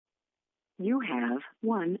You have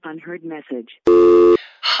one unheard message.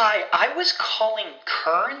 Hi, I was calling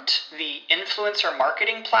Current, the influencer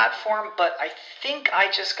marketing platform, but I think I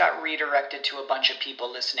just got redirected to a bunch of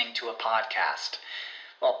people listening to a podcast.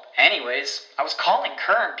 Well, anyways, I was calling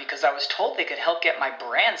Current because I was told they could help get my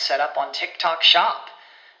brand set up on TikTok Shop,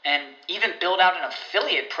 and even build out an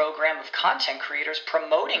affiliate program of content creators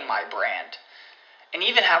promoting my brand, and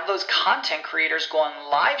even have those content creators go on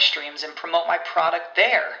live streams and promote my product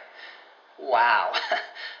there. Wow,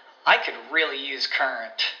 I could really use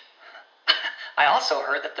Current. I also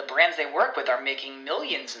heard that the brands they work with are making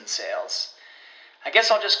millions in sales. I guess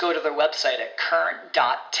I'll just go to their website at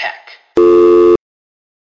current.tech.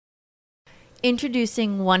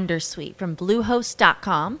 Introducing Wondersuite from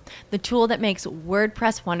Bluehost.com, the tool that makes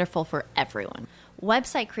WordPress wonderful for everyone.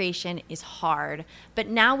 Website creation is hard, but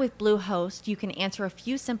now with Bluehost, you can answer a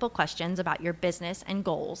few simple questions about your business and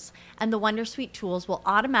goals, and the Wondersuite tools will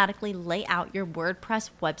automatically lay out your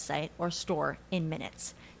WordPress website or store in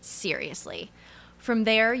minutes. Seriously. From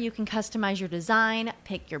there, you can customize your design,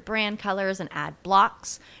 pick your brand colors, and add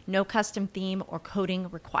blocks. No custom theme or coding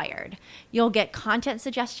required. You'll get content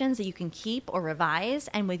suggestions that you can keep or revise,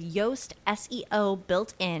 and with Yoast SEO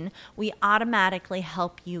built in, we automatically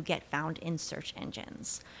help you get found in search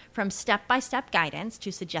engines. From step-by-step guidance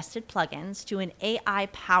to suggested plugins to an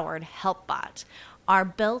AI-powered help bot, our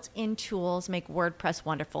built-in tools make WordPress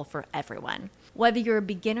wonderful for everyone. Whether you're a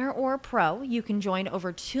beginner or a pro, you can join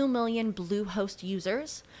over 2 million Bluehost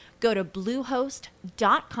users. Go to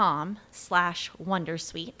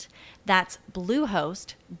bluehost.com/wondersuite. That's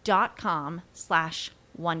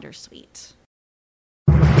bluehost.com/wondersuite.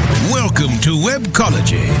 Welcome to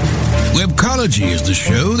Webcology. Webcology is the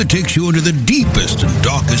show that takes you into the deepest and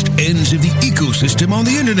darkest ends of the ecosystem on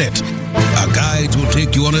the internet. Our guides will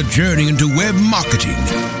take you on a journey into web marketing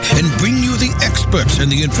and bring you the experts and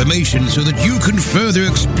the information so that you can further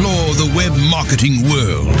explore the web marketing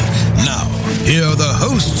world. Now, here are the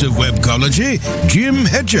hosts of Webcology, Jim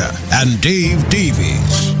Hedger and Dave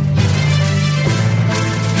Davies.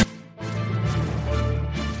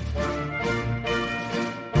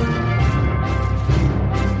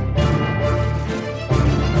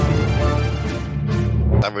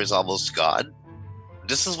 Summer's almost gone.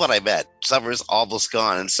 This is what I meant. Summer's almost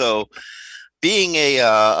gone, and so being a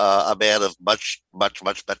man of much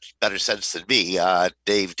better sense than me,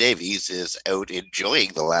 Dave Davies is out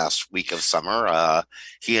enjoying the last week of summer.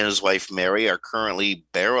 He and his wife Mary are currently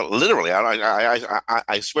literally.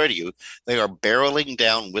 I swear to you, they are barreling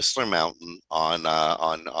down Whistler Mountain on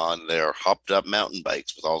their hopped up mountain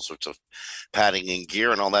bikes with all sorts of padding and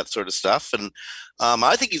gear and all that sort of stuff. And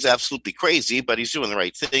I think he's absolutely crazy, but he's doing the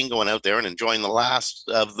right thing, going out there and enjoying the last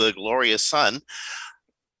of the glorious sun.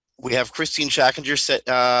 We have Christine Schackinger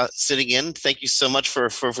sitting in. Thank you so much for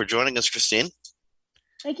joining us, Christine.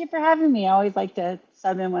 Thank you for having me. I always like to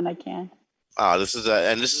sub in when I can. This is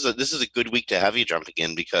a good week to have you jumping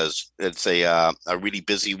in because it's a really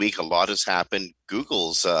busy week. A lot has happened.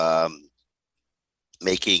 Google's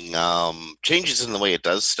making changes in the way it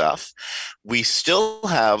does stuff. We still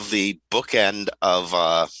have the bookend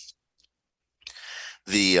of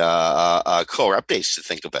the core updates to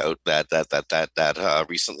think about that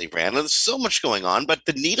recently ran. And there's so much going on, but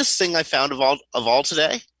the neatest thing I found of all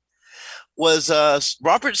today was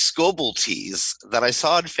Robert Scoble tease that I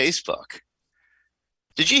saw on Facebook.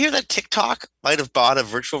 Did you hear that TikTok might have bought a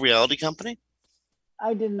virtual reality company?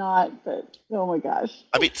 I did not, but oh my gosh.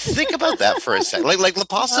 I mean, think about that for a sec. Like the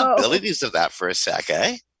possibilities of that for a sec,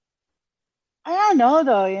 eh? I don't know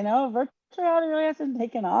though, virtual reality really hasn't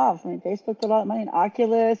taken off. I mean, Facebook put a lot of money in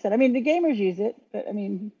Oculus, and I mean, the gamers use it, but I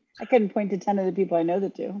mean, I couldn't point to 10 of the people I know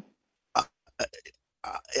that do.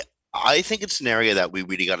 I think it's an area that we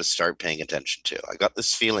really got to start paying attention to. I got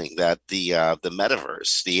this feeling that the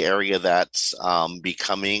metaverse, the area that's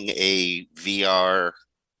becoming a VR.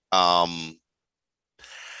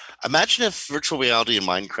 Imagine if virtual reality and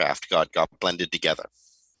Minecraft got blended together.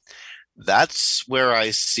 That's where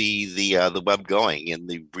I see the web going in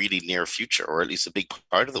the really near future, or at least a big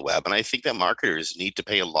part of the web. And I think that marketers need to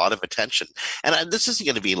pay a lot of attention. And this isn't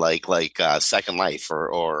going to be like Second Life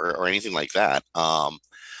or anything like that. I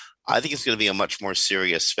think it's going to be a much more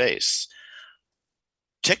serious space.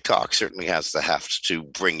 TikTok certainly has the heft to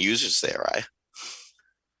bring users there, right?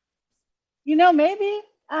 Maybe.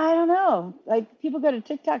 I don't know. Like, people go to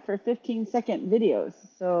TikTok for 15-second videos.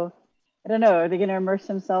 So I don't know. Are they going to immerse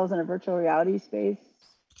themselves in a virtual reality space?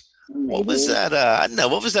 Maybe. What was that? No,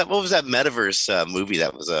 what was that? What was that metaverse movie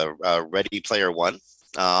that was Ready Player One?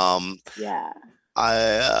 Yeah.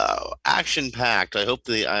 Action packed. I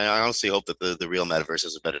honestly hope that the real metaverse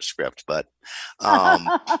is a better script, but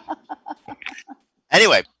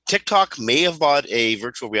Anyway, TikTok may have bought a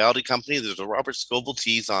virtual reality company. There's a Robert Scoble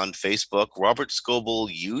tease on Facebook. Robert Scoble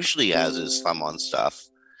usually has his thumb on stuff.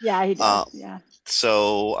 Yeah, he does. Yeah.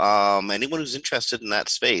 So anyone who's interested in that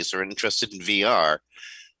space or interested in VR,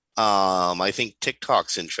 I think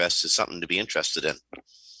TikTok's interest is something to be interested in.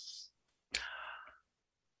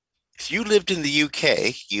 If you lived in the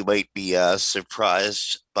UK, you might be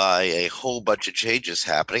surprised by a whole bunch of changes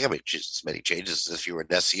happening. I mean, just as many changes as if you were an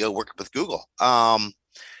SEO working with Google.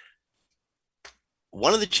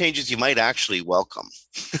 One of the changes you might actually welcome.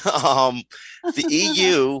 The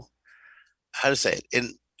EU, how to say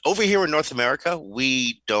it, over here in North America,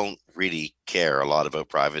 we don't really care a lot about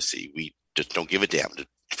privacy. We just don't give a damn, to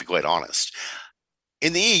be quite honest.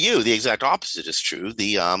 In the EU, the exact opposite is true.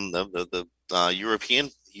 The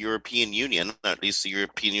European Union, at least the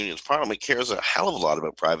European Union's Parliament, cares a hell of a lot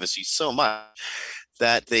about privacy, so much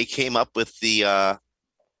that they came up with the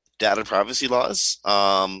data privacy laws.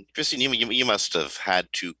 Christine, you must have had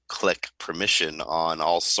to click permission on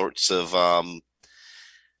all sorts of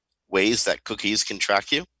ways that cookies can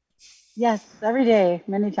track you. Yes, every day,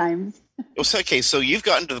 many times. Okay, so you've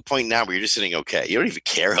gotten to the point now where you're just sitting, okay, you don't even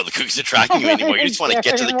care how the cookies are tracking you anymore. You just want to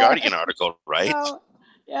get to the Guardian article, right? No.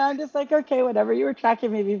 Yeah, I'm just like, okay, whatever. You were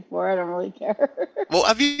tracking me before. I don't really care. Well,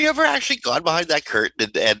 have you ever actually gone behind that curtain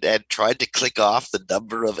and tried to click off the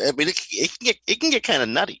number of? I mean, it can get kind of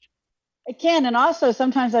nutty. It can, and also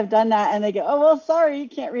sometimes I've done that, and they go, "Oh, well, sorry, you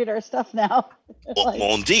can't read our stuff now."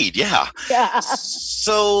 Well, indeed, yeah. Yeah.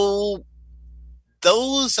 So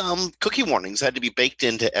those cookie warnings had to be baked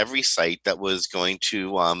into every site that was going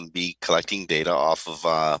to be collecting data off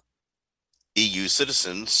of EU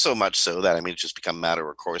citizens, so much so that, I mean, it's just become a matter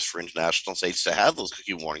of course for international sites to have those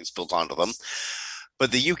cookie warnings built onto them.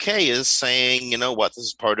 But the UK is saying, you know what, this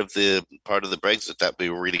is part of the Brexit that we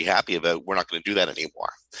were really happy about. We're not going to do that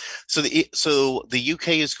anymore. So the UK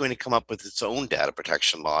is going to come up with its own data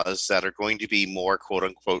protection laws that are going to be more quote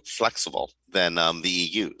unquote flexible than the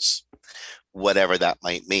EU's, whatever that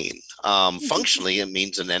might mean. Functionally, it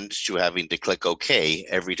means an end to having to click OK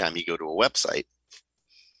every time you go to a website.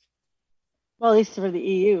 Well, at least for the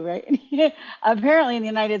EU, right? Apparently in the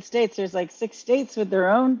United States, there's like 6 states with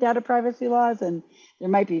their own data privacy laws, and there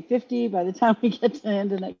might be 50 by the time we get to the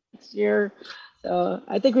end of next year. So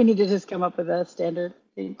I think we need to just come up with a standard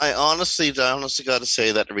thing. I honestly got to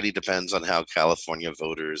say that it really depends on how California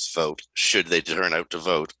voters vote, should they turn out to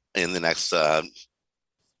vote in the next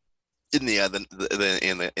in the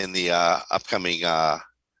upcoming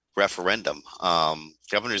referendum,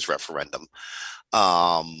 governor's referendum.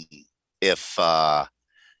 If the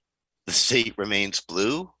state remains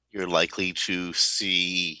blue, you're likely to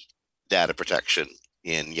see data protection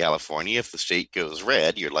in California. If the state goes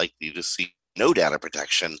red, you're likely to see no data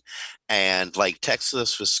protection. And like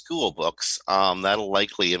Texas with school books, that'll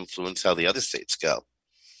likely influence how the other states go.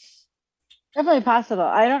 Definitely possible.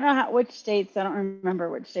 I don't know which states, I don't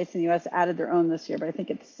remember which states in the U.S. added their own this year, but I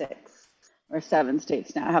think it's 6 or 7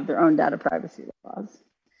 states now have their own data privacy laws.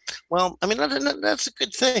 Well, I mean, that's a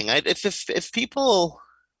good thing. If people,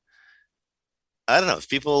 I don't know, if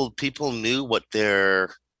people knew what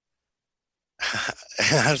their,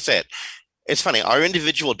 how to say it, it's funny. Our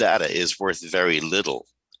individual data is worth very little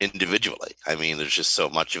individually. I mean, there's just so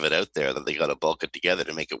much of it out there that they got to bulk it together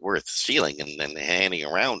to make it worth stealing and handing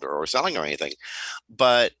around or selling or anything.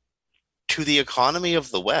 But to the economy of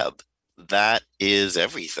the web, that is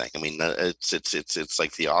everything. I mean, it's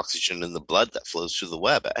like the oxygen in the blood that flows through the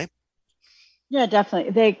web, eh? Yeah,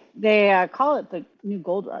 definitely. They call it the new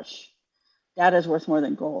gold rush. Data is worth more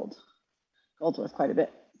than gold. Gold's worth quite a bit.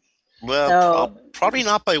 Well, probably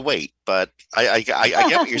not by weight, but I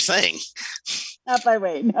get what you're saying. Not by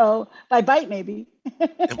weight, no. By byte, maybe.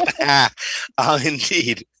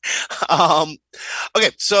 Indeed.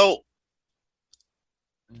 Okay, so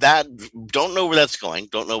that, don't know where that's going.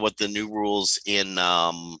 Don't know what the new rules in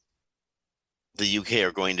the UK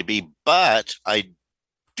are going to be, but I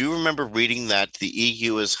do remember reading that the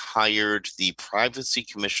EU has hired the privacy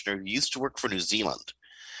commissioner who used to work for New Zealand.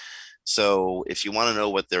 So if you want to know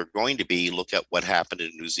what they're going to be, look at what happened in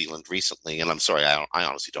New Zealand recently. And I'm sorry, I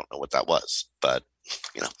honestly don't know what that was, but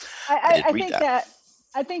you know, I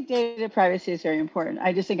think data privacy is very important.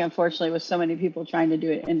 I just think, unfortunately, with so many people trying to do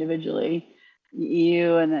it individually, the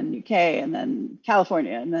EU and then UK and then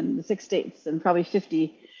California and then the 6 states and probably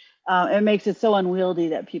 50, it makes it so unwieldy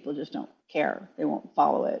that people just don't care. They won't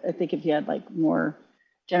follow it. I think if you had like more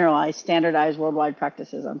generalized, standardized worldwide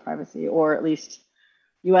practices on privacy, or at least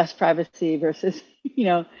US privacy versus,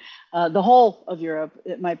 the whole of Europe,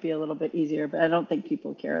 it might be a little bit easier, but I don't think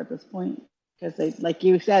people care at this point because they, like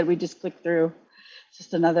you said, we just click through it's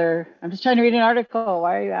just another, I'm just trying to read an article.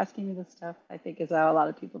 Why are you asking me this stuff? I think is how a lot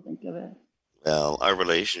of people think of it. Well, our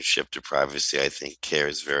relationship to privacy, I think,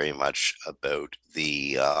 cares very much about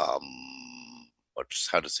the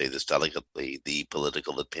how to say this delicately, the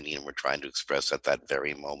political opinion we're trying to express at that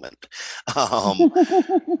very moment. Um,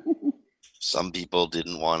 some people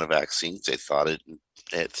didn't want a vaccine. They thought it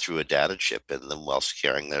threw a data chip in them whilst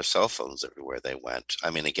carrying their cell phones everywhere they went.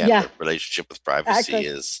 I mean, again, Yeah, the relationship with privacy exactly.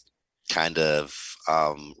 is kind of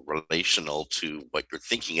relational to what you're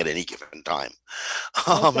thinking at any given time.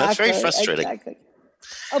 That's very frustrating. Exactly.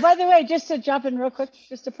 Oh, by the way, just to jump in real quick,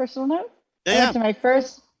 just a personal note. I Yeah. went to my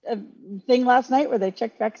first thing last night where they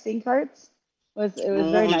checked vaccine cards. It was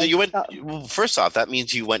very nice. You went, well, first off, that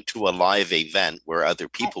means you went to a live event where other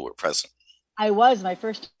people were present. I was my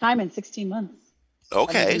first time in 16 months.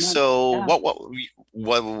 Okay, so Yeah.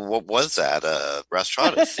 what was that? A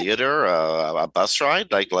restaurant, a theater, a bus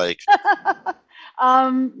ride? Like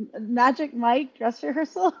Magic Mike dress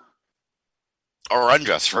rehearsal. Or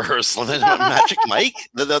undress rehearsal? Magic Mike?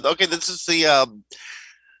 Okay, this is the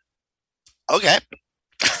okay.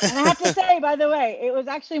 And I have to say, by the way, it was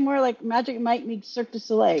actually more like Magic Mike meets Cirque du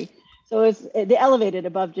Soleil. So they elevated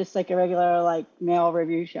above just like a regular like male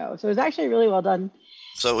review show. So it was actually really well done.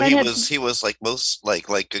 So he was like most like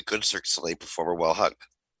a good Cirque du Soleil performer, well hugged.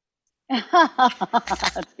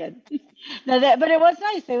 That's good. No, but it was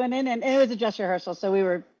nice. They went in and it was a dress rehearsal, so we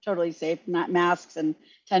were totally safe, not masks and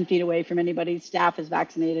 10 feet away from anybody. Staff is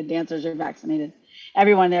vaccinated, dancers are vaccinated.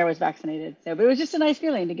 Everyone there was vaccinated. So, but it was just a nice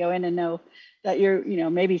feeling to go in and know that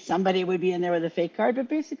maybe somebody would be in there with a fake card, but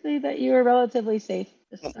basically that you were relatively safe,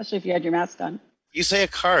 especially if you had your mask on. You say a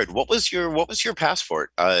card. What was your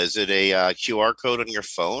passport? Is it a QR code on your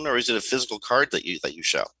phone, or is it a physical card that you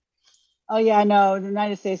show? Oh yeah, no, the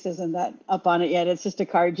United States isn't that up on it yet. It's just a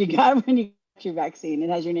card you got when you got your vaccine. It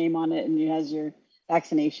has your name on it and it has your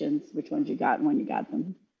vaccinations, which ones you got and when you got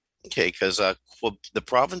them. Okay, because the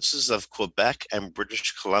provinces of Quebec and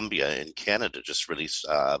British Columbia in Canada just released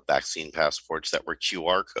vaccine passports that were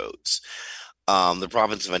QR codes. The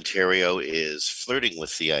province of Ontario is flirting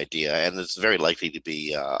with the idea, and it's very likely to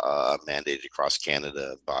be mandated across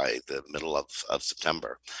Canada by the middle of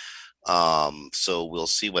September. So we'll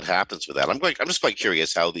see what happens with that. I'm just quite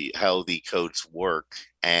curious how the codes work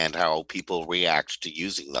and how people react to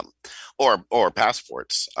using them, or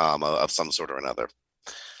passports of some sort or another.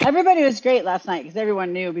 Everybody was great last night because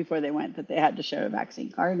everyone knew before they went that they had to show a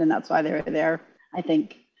vaccine card, and that's why they were there, I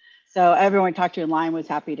think. So everyone we talked to in line was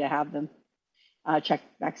happy to have them check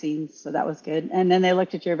vaccines, so that was good. And then they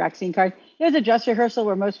looked at your vaccine card. It was a dress rehearsal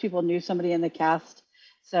where most people knew somebody in the cast,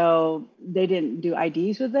 so they didn't do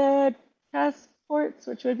IDs with the passports,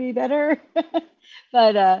 which would be better.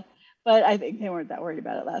 But I think they weren't that worried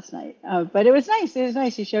about it last night. But it was nice. It was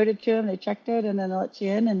nice. You showed it to them, they checked it, and then they let you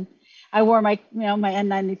in. And I wore my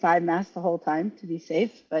N95 mask the whole time to be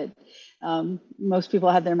safe, but most people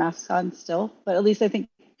had their masks on still. But at least I think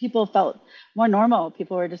people felt more normal.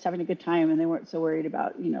 People were just having a good time, and they weren't so worried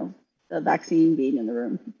about the vaccine being in the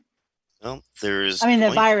room. Well,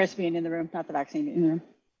 the virus being in the room, not the vaccine being in the room.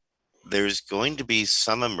 There's going to be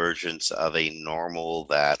some emergence of a normal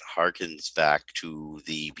that harkens back to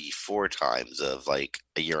the before times of like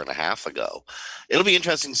a year and a half ago. It'll be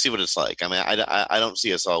interesting to see what it's like. I mean, I don't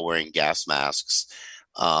see us all wearing gas masks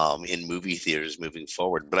in movie theaters moving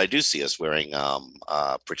forward, but I do see us wearing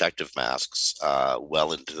protective masks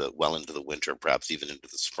well into the winter, perhaps even into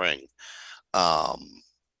the spring.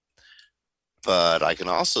 But I can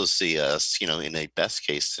also see us, in a best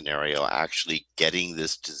case scenario, actually getting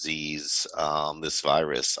this disease, this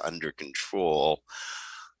virus under control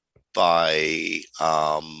by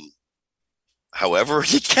however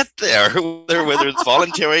you get there, whether it's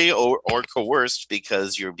voluntary or coerced,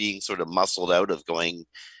 because you're being sort of muscled out of going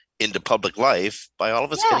into public life by all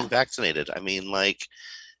of us getting vaccinated. I mean, like,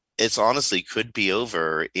 it's honestly could be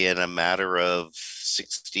over in a matter of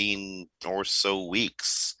 16 or so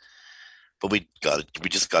weeks. But we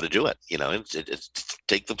just got to do it. It's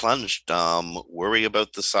take the plunge. Worry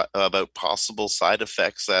about about possible side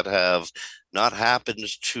effects that have not happened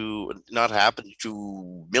to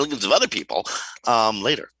millions of other people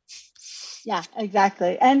later. Yeah,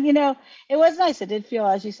 exactly. And it was nice. It did feel,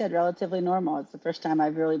 as you said, relatively normal. It's the first time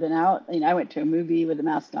I've really been out. I went to a movie with a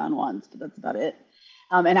mask on once, but that's about it.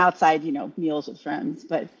 And outside, meals with friends,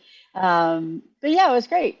 but yeah, it was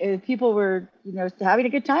great. People were, having a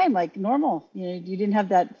good time, like normal. You didn't have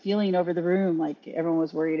that feeling over the room, like everyone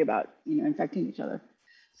was worried about, infecting each other.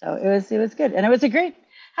 So it was good. And it was a great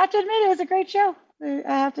have to admit, it was a great show. I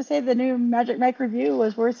have to say the new Magic Mike review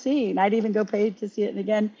was worth seeing. I'd even go pay to see it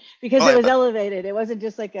again because it was elevated. It wasn't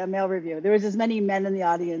just like a male review. There was as many men in the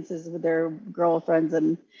audience as with their girlfriends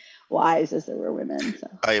and wives as there were women. So.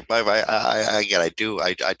 Again, I do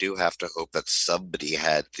have to hope that somebody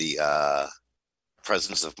had the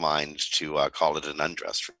presence of mind to call it an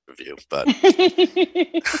undressed review, but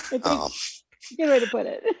good way to put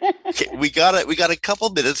it. Okay, we got a couple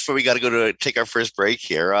minutes before we got to go to take our first break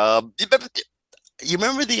here. You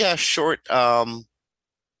remember the short Google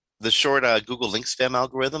link spam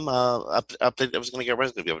algorithm update that was going to get right? It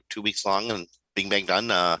was going to be about 2 weeks long, and bing bang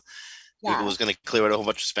done. Google was going to clear out a whole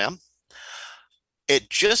bunch of spam.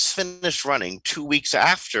 It just finished running 2 weeks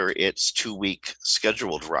after its 2-week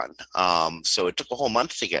scheduled run. So it took a whole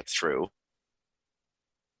month to get through.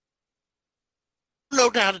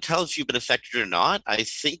 No doubt it tells if you've been affected or not. I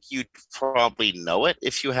think you'd probably know it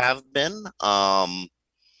if you have been.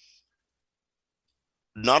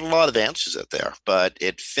 Not a lot of answers out there, but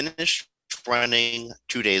it finished running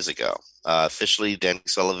 2 days ago. Officially, Danny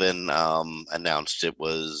Sullivan announced it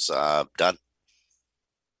was done.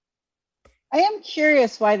 I am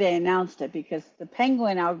curious why they announced it, because the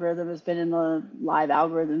Penguin algorithm has been in the live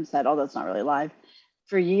algorithm set, although it's not really live,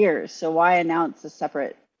 for years. So why announce a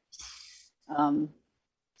separate spam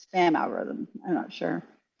algorithm? I'm not sure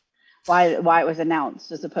why it was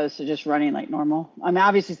announced as opposed to just running like normal. I mean,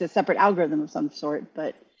 obviously it's a separate algorithm of some sort,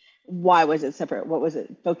 but why was it separate? What was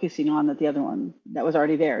it focusing on that the other one that was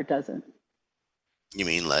already there doesn't? You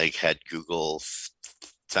mean like had Google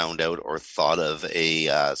found out or thought of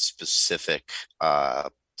a specific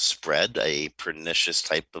spread, a pernicious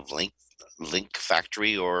type of link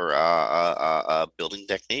factory or building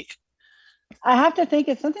technique? I have to think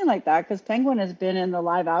it's something like that, because Penguin has been in the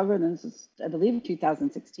live algorithm since, I believe,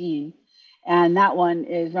 2016. And that one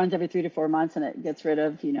runs every 3 to 4 months, and it gets rid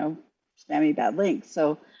of, spammy bad links.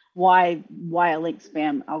 So why a link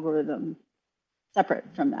spam algorithm separate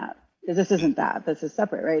from that? Because this isn't that. This is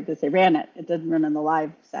separate, right? They ran it. It doesn't run in the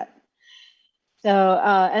live set. So,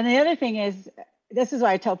 and the other thing is, this is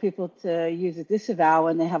why I tell people to use a disavow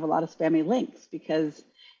when they have a lot of spammy links, because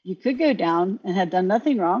you could go down and have done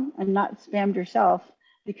nothing wrong and not spammed yourself,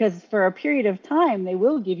 because for a period of time, they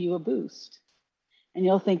will give you a boost and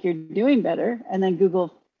you'll think you're doing better. And then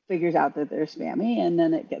Google figures out that they're spammy and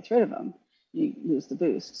then it gets rid of them. You lose the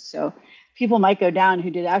boost. So people might go down who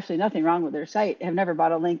did actually nothing wrong with their site, have never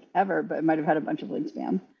bought a link ever, but might have had a bunch of link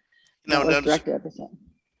spam. No,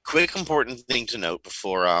 quick important thing to note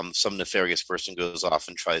before some nefarious person goes off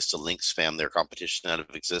and tries to link spam their competition out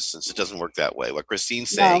of existence. It doesn't work that way. What Christine's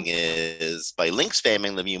saying is by link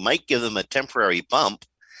spamming them, you might give them a temporary bump,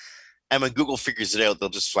 and when Google figures it out, they'll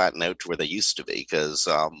just flatten out to where they used to be, because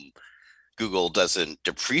Google doesn't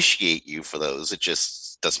depreciate you for those. It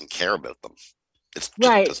just doesn't care about them. It just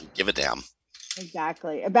doesn't give a damn.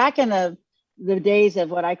 Exactly. Back in the days of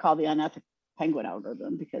what I call the unethical Penguin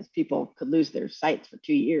algorithm, because people could lose their sites for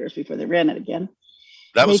 2 years before they ran it again.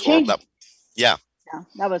 That was horrible. Yeah,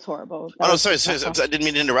 that was horrible. Sorry. I didn't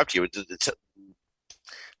mean to interrupt you.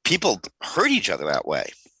 People hurt each other that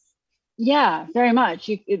way. Yeah, very much.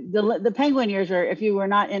 The Penguin years were, if you were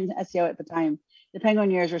not in SEO at the time, the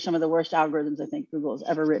Penguin years were some of the worst algorithms I think Google has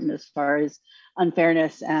ever written as far as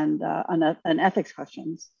unfairness and ethics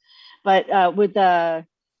questions. But with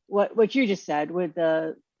what you just said, with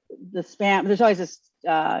the spam, there's always this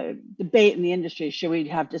debate in the industry. Should we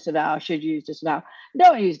have disavow? Should you use disavow?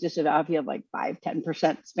 Don't use disavow if you have like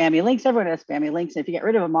 5-10% spammy links. Everyone has spammy links. And if you get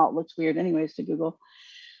rid of them all, it looks weird anyways to Google.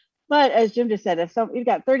 But as Jim just said, if you've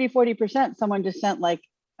got 30-40%, someone just sent, like,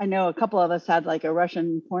 I know a couple of us had like a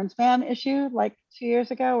Russian porn spam issue like 2 years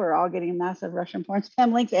ago. We're all getting massive Russian porn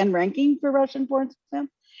spam links and ranking for Russian porn spam.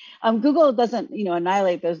 Google doesn't,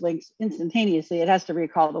 annihilate those links instantaneously. It has to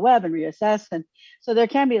recrawl the web and reassess. And so there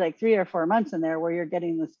can be like 3 or 4 months in there where you're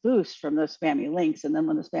getting this boost from those spammy links. And then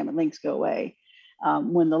when the spammy links go away,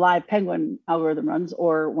 when the live Penguin algorithm runs,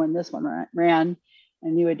 or when this one ran,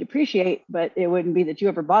 and you would depreciate, but it wouldn't be that you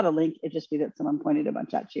ever bought a link. It'd just be that someone pointed a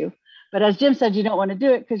bunch at you. But as Jim said, you don't want to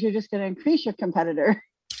do it because you're just going to increase your competitor.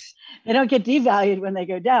 They don't get devalued when they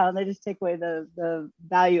go down. They just take away the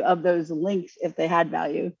value of those links if they had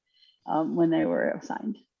value when they were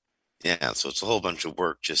assigned. Yeah, so it's a whole bunch of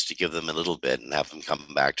work just to give them a little bit and have them come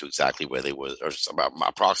back to exactly where they were, or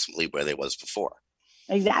approximately where they was before.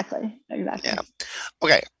 Exactly. Yeah.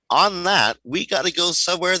 Okay. On that, we got to go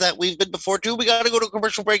somewhere that we've been before too. We got to go to a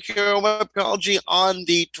commercial break here on Webcology on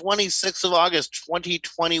the 26th of August,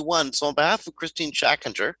 2021. So on behalf of Christine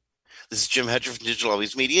Schackinger, this is Jim Hedger from Digital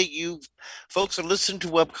Always Media. You folks are listening to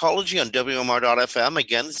Webcology on WMR.fm.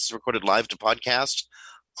 Again, this is recorded live to podcast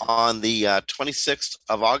on the 26th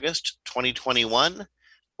of August, 2021.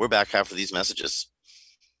 We're back after these messages.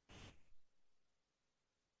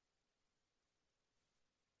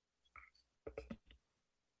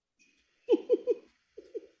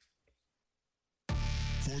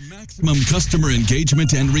 For maximum customer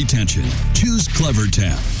engagement and retention, choose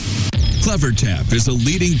CleverTap. CleverTap is a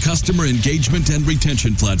leading customer engagement and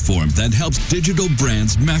retention platform that helps digital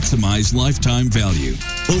brands maximize lifetime value.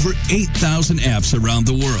 Over 8,000 apps around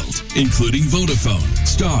the world, including Vodafone,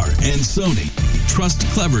 Star, and Sony, trust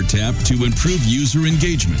CleverTap to improve user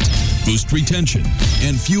engagement, boost retention,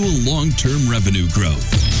 and fuel long-term revenue growth.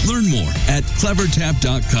 Learn more at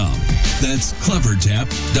clevertap.com. That's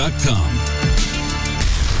clevertap.com.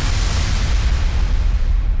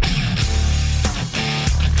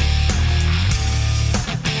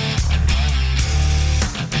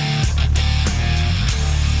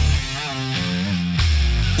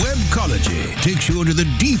 Webcology takes you into the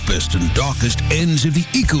deepest and darkest ends of the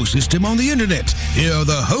ecosystem on the internet. Here are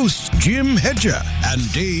the hosts, Jim Hedger and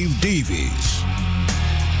Dave Davies.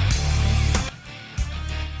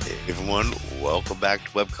 Hey everyone, welcome back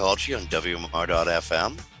to Webcology on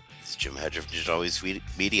WMR.fm. This is Jim Hedger from Digital Always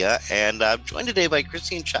Media, and I'm joined today by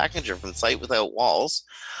Christine Chackinger from Site Without Walls.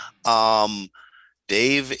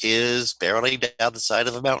 Dave is barreling down the side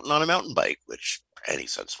of a mountain on a mountain bike, which any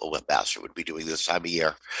sensible webmaster would be doing this time of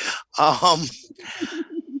year. I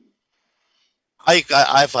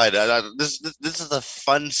find this is a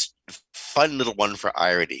fun little one for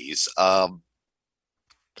ironies. You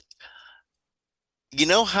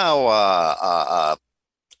know how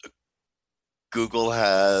Google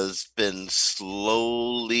has been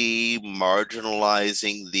slowly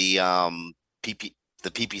marginalizing the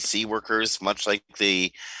PPC workers, much like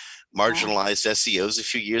the marginalized SEOs a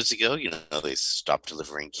few years ago. You know, they stopped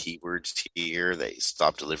delivering keywords here, they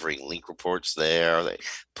stopped delivering link reports there, they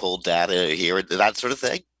pulled data here, that sort of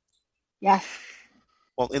thing. Yeah.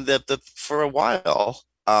 Well, in for a while,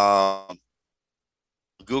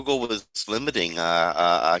 Google was limiting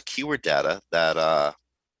keyword data that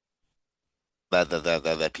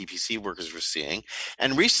PPC workers were seeing,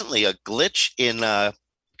 and recently a glitch in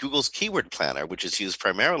Google's keyword planner, which is used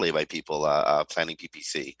primarily by people planning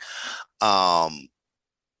PPC,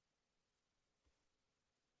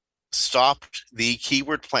 stopped the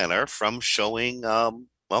keyword planner from showing,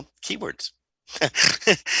 keywords.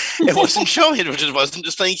 It wasn't showing it, it wasn't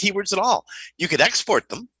displaying keywords at all. You could export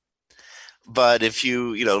them, but if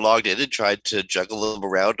you logged in and tried to juggle them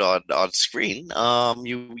around on screen,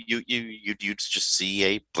 you'd just see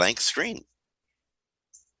a blank screen.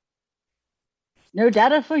 No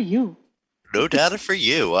data for you. No data for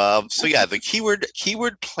you. So yeah, the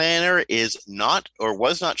keyword planner is not, or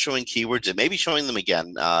was not, showing keywords. It may be showing them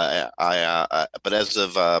again. But as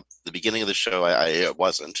of the beginning of the show, it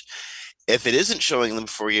wasn't. If it isn't showing them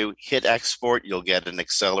for you, hit export. You'll get an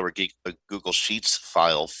Excel or a Google Sheets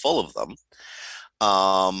file full of them.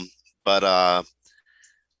 But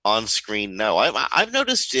on screen, no. I've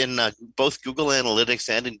noticed in both Google Analytics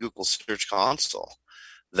and in Google Search Console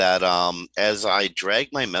that as I drag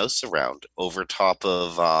my mouse around over top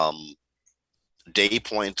of data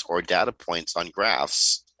points or data points on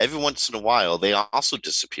graphs, every once in a while they also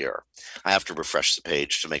disappear. I have to refresh the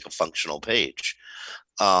page to make a functional page,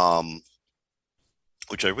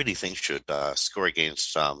 which I really think should score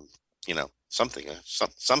against something,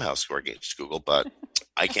 somehow score against Google, but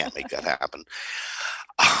I can't make that happen.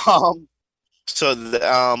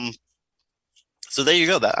 So there you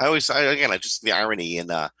go. That I just the irony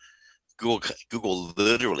in Google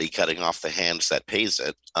literally cutting off the hands that pays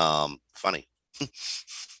it. Funny.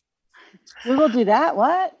 We will do that.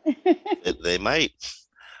 What? They might.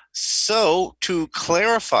 So to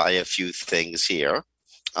clarify a few things here,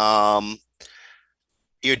 your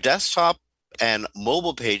desktop and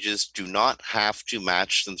mobile pages do not have to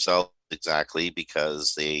match themselves exactly,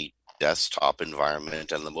 because the desktop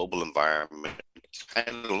environment and the mobile environment kind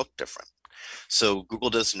of look different. So Google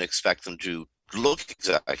doesn't expect them to look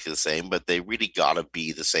exactly the same, but they really got to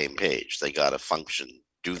be the same page. They got to function,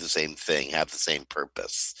 do the same thing, have the same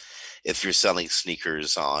purpose. If you're selling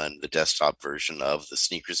sneakers on the desktop version of the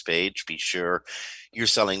sneakers page, be sure you're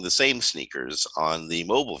selling the same sneakers on the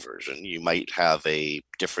mobile version. You might have a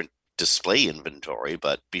different display inventory,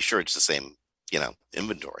 but be sure it's the same,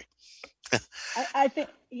 inventory. I think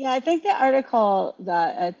the article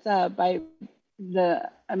that it's by the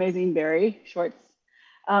amazing Barry Schwartz.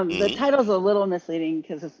 The title's a little misleading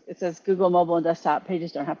because it says Google mobile and desktop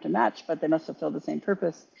pages don't have to match, but they must fulfill the same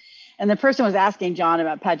purpose. And the person was asking John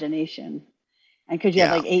about pagination, and could you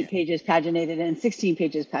have like 8 pages paginated and 16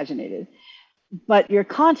 pages paginated? but your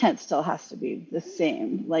content still has to be the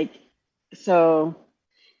same. Like, so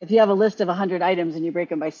if you have a list of 100 items and you break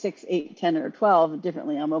them by 6, 8, 10, or 12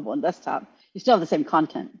 differently on mobile and desktop, you still have the same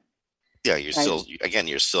content. Yeah, you're right?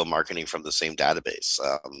 you're still marketing from the same database.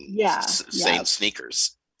 Same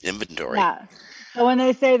sneakers inventory. Yeah. So when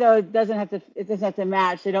they say though it doesn't have to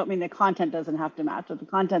match, they don't mean the content doesn't have to match. If the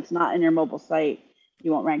content's not in your mobile site,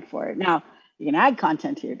 you won't rank for it. Now you can add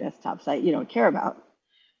content to your desktop site you don't care about,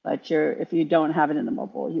 but if you don't have it in the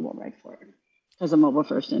mobile, you won't rank for it because of mobile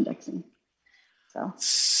first indexing. So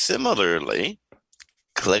similarly,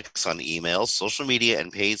 clicks on emails, social media,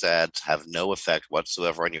 and paid ads have no effect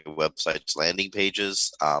whatsoever on your website's landing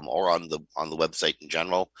pages or on the website in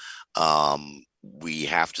general. We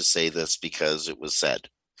have to say this because it was said,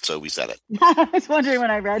 so we said it. I was wondering when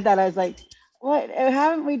I read that, I was like, "What?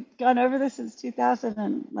 Haven't we gone over this since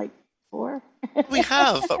 2004?" We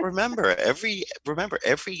have, but remember, every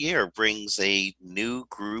year brings a new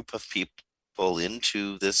group of people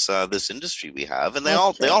into this industry we have, and they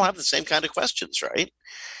all have the same kind of questions, right?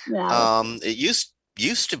 Yeah. It used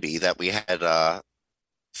to be that we had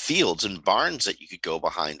fields and barns that you could go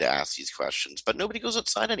behind to ask these questions, but nobody goes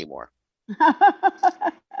outside anymore.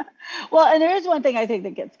 Well, and there is one thing I think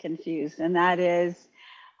that gets confused, and that is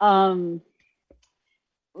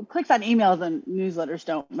clicks on emails and newsletters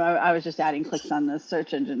don't. I was just adding clicks on the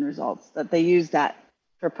search engine results, that they use that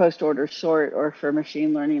for post-order sort or for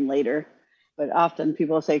machine learning later. But often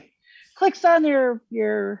people say clicks on your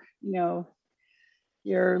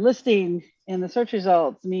listing in the search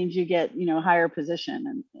results means you get higher position,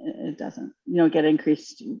 and it doesn't. You don't get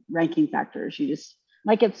increased ranking factors. You just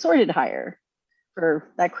might get sorted higher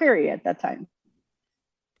for that query at that time.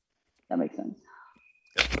 That makes sense.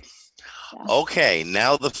 Yeah. Okay,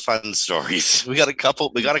 now the fun stories. We got a couple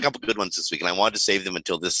good ones this week, and I wanted to save them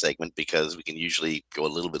until this segment because we can usually go a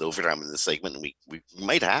little bit overtime in this segment, and we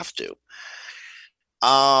might have to.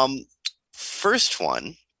 First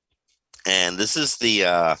one, and this is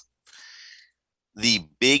the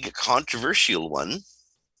big controversial one.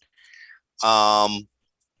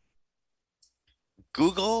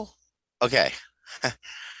 Google. Okay.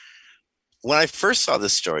 When I first saw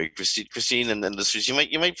this story, Christine and listeners, you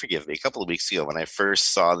might forgive me. A couple of weeks ago, when I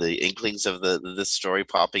first saw the inklings of this story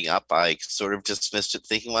popping up, I sort of dismissed it,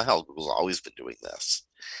 thinking, "Well, hell, Google's always been doing this."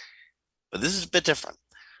 But this is a bit different.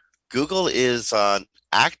 Google is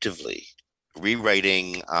actively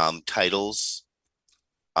rewriting titles.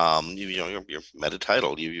 Your meta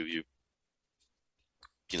title, you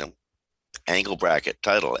angle bracket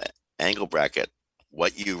title, angle bracket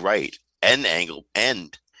what you write, end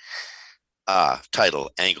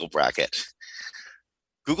title, angle bracket.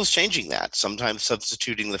 Google's changing that, sometimes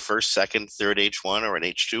substituting the first, second, third H1 or an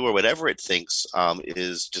H2 or whatever it thinks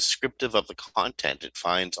is descriptive of the content it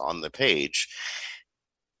finds on the page.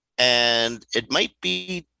 And it might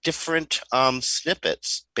be different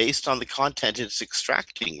snippets based on the content it's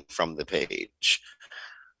extracting from the page.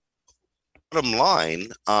 Bottom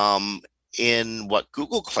line, in what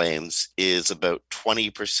Google claims is about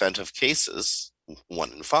 20% of cases,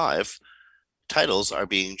 1 in 5, titles are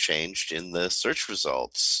being changed in the search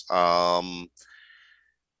results. And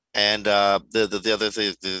the other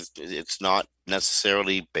thing is it's not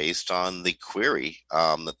necessarily based on the query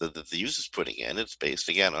that the user's putting in. It's based,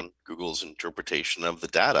 again, on Google's interpretation of the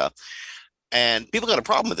data. And people got a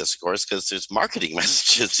problem with this, of course, because there's marketing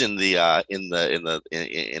messages in the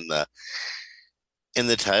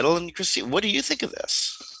title. And Christine, what do you think of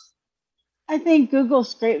this? I think Google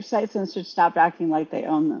scraped sites and should stop acting like they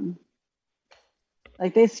own them.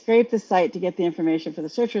 Like, they scrape the site to get the information for the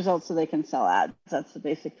search results so they can sell ads. That's the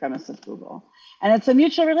basic premise of Google. And it's a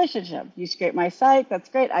mutual relationship. You scrape my site, that's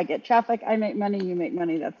great. I get traffic, I make money, you make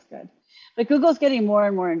money, that's good. But Google's getting more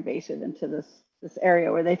and more invasive into this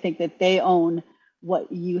area where they think that they own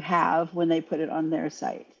what you have when they put it on their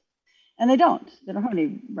site. And they don't. They don't have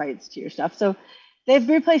any rights to your stuff. So they've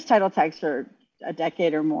replaced title tags for a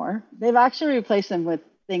decade or more. They've actually replaced them with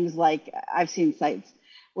things like, I've seen sites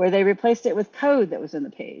where they replaced it with code that was in the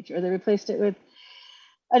page, or they replaced it with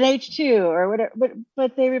an H2 or whatever,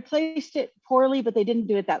 but they replaced it poorly, but they didn't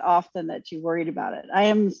do it that often that you worried about it. I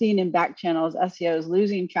am seeing in back channels, SEOs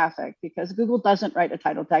losing traffic because Google doesn't write a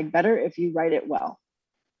title tag better if you write it well.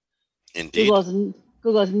 Indeed.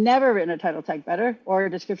 Google has never written a title tag better or a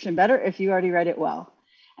description better if you already write it well.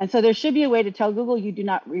 And so there should be a way to tell Google, you do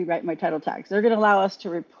not rewrite my title tags. They're going to allow us to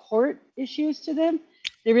report issues to them.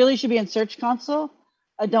 They really should be in Search Console.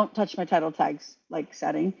 Don't touch my title tags like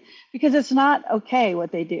setting, because it's not okay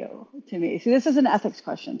what they do to me. See, this is an ethics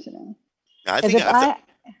question to me.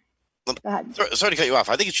 Go ahead. Sorry to cut you off.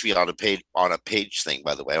 I think it should be on a page thing.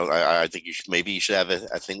 By the way, I think you should have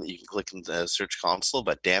a thing that you can click in the Search Console.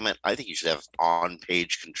 But damn it, I think you should have on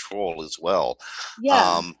page control as well.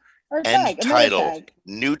 Yeah. Or a End tag, a meta title, tag.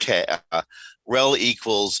 new tag, rel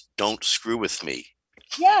equals don't screw with me.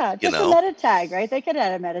 Yeah, just a meta tag, right? They could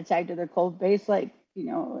add a meta tag to their code base, like,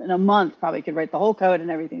 in a month, probably could write the whole code and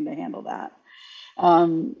everything to handle that.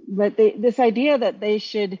 But this idea that they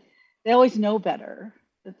always know better,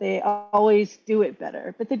 that they always do it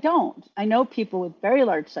better, but they don't. I know people with very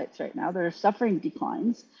large sites right now that are suffering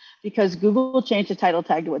declines because Google changed the title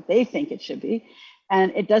tag to what they think it should be.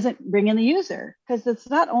 And it doesn't bring in the user, because it's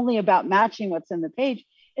not only about matching what's in the page,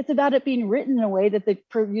 it's about it being written in a way that the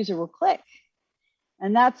user will click.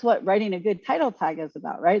 And that's what writing a good title tag is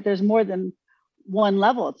about, right? There's more than one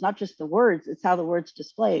level. It's not just the words, it's how the words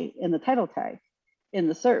display in the title tag in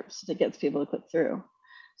the SERPs that gets people to click through.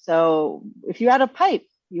 So if you add a pipe,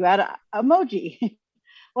 you add an emoji,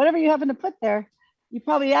 whatever you happen to put there, you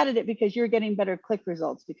probably added it because you're getting better click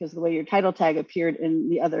results because of the way your title tag appeared in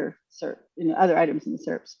the other SERP, other items in the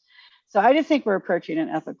SERPs. So I just think we're approaching an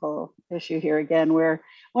ethical issue here again, where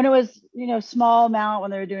when it was, small amount,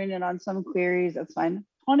 when they were doing it on some queries, that's fine.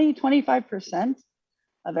 25%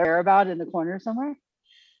 of error about in the corner somewhere.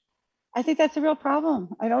 I think that's a real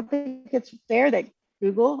problem. I don't think it's fair that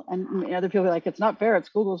Google and other people are like, it's not fair, it's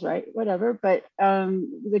Google's right, whatever. But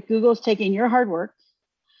that Google's taking your hard work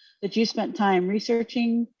that you spent time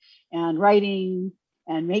researching and writing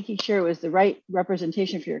and making sure it was the right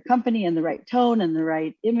representation for your company and the right tone and the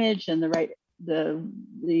right image and the right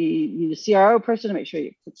the CRO person to make sure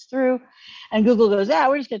it fits through. And Google goes,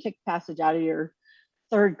 we're just going to take a passage out of your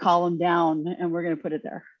third column down and we're going to put it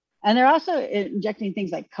there. And they're also injecting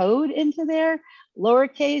things like code into there,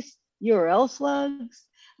 lowercase, URL slugs.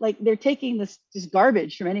 Like they're taking this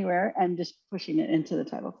garbage from anywhere and just pushing it into the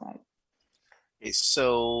title tag. Okay,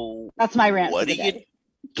 so that's my rant for the day.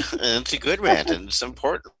 It's a good rant and it's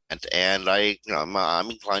important. And I'm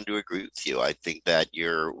inclined to agree with you. I think that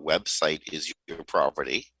your website is your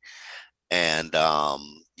property, and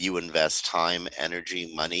you invest time,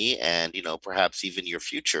 energy, money, and perhaps even your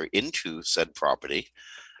future into said property.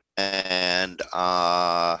 And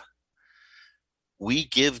we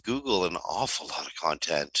give Google an awful lot of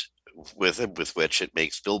content with which it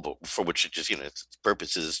makes billboard, for which it just its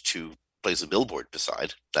purpose is to place a billboard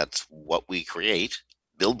beside. That's what we create.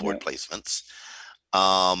 Billboard placements,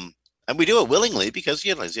 and we do it willingly because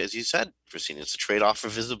as you said, Christine, it's a trade-off for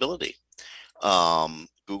visibility.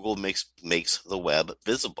 Google makes the web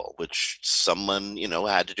visible, which someone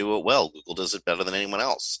had to do it well. Google does it better than anyone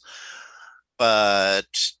else, but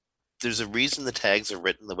there's a reason the tags are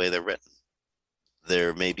written the way they're written.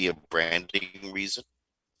 There may be a branding reason,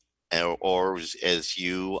 or as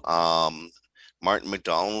you, Martin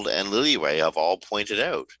McDonald and Lillyway have all pointed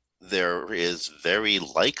out, there is very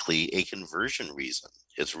likely a conversion reason.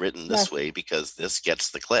 It's written this way because this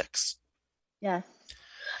gets the clicks. Yes.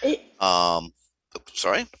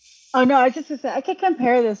 Sorry? Oh, no, I was just going to say, I could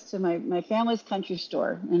compare this to my family's country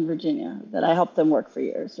store in Virginia that I helped them work for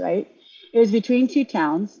years, right? It was between two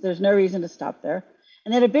towns. There's no reason to stop there.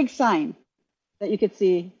 And they had a big sign that you could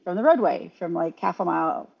see from the roadway from like half a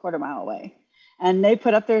mile, quarter mile away. And they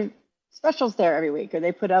put up their specials there every week, or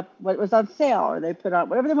they put up what was on sale, or they put on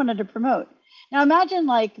whatever they wanted to promote. Now imagine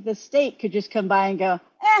like the state could just come by and go,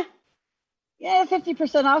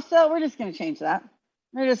 50% off sale. We're just going to change that.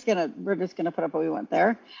 We're just going to put up what we want there.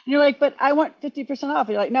 And you're like, but I want 50% off.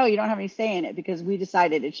 You're like, no, you don't have any say in it because we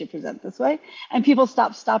decided it should present this way. And people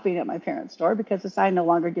stopped stopping at my parents' store because the sign no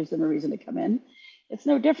longer gives them a reason to come in. It's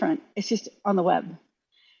no different. It's just on the web.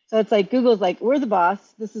 So it's like Google's like, we're the boss.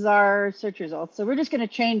 This is our search results. So we're just going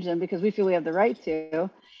to change them because we feel we have the right to.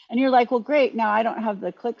 And you're like, well, great. Now I don't have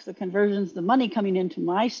the clicks, the conversions, the money coming into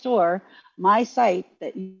my store, my site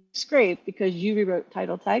that you scrape because you rewrote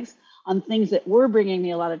title tags on things that were bringing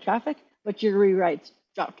me a lot of traffic, but your rewrites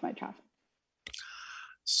dropped my traffic.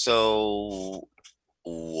 So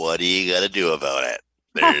what do you got to do about it?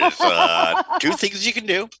 There's two things you can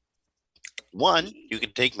do. One, you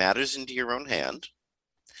can take matters into your own hand.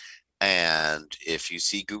 And if you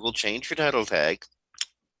see Google change your title tag,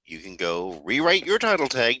 you can go rewrite your title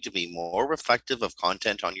tag to be more reflective of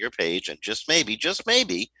content on your page. And just maybe,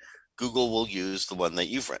 Google will use the one that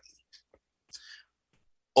you've written.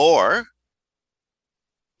 Or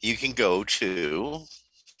you can go to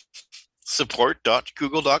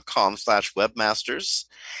support.google.com/webmasters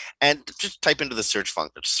and just type into the search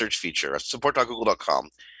feature, support.google.com.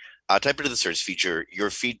 Type into the search feature your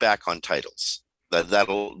feedback on titles. That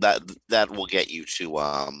will get you to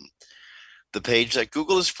the page that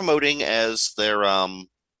Google is promoting as their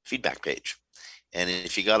feedback page. And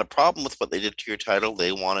if you got a problem with what they did to your title,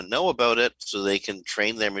 they want to know about it so they can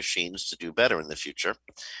train their machines to do better in the future.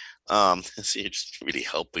 So you're just really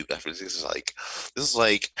helping them. This is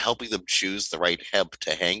like helping them choose the right hemp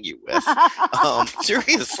to hang you with.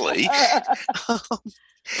 Seriously.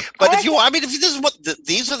 But if you, I mean, if this is what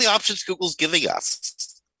these are the options Google's giving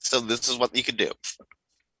us, so this is what you can do.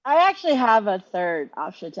 I actually have a third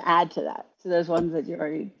option to add to that. So those ones that you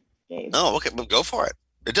already gave. Oh, okay. Well, go for it.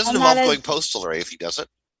 It doesn't involve going postal or anything, does it?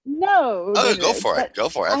 No. Oh, go for it. Go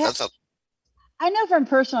for it. I know from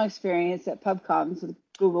personal experience at PubComs with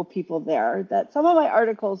Google people there that some of my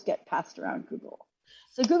articles get passed around Google.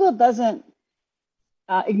 So Google doesn't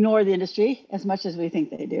ignore the industry as much as we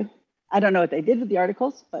think they do. I don't know what they did with the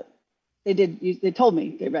articles, but they did. They told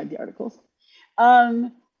me they read the articles.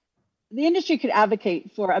 The industry could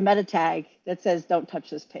advocate for a meta tag that says "Don't touch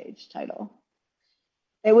this page" title.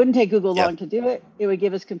 It wouldn't take Google long to do it. It would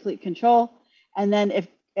give us complete control. And then if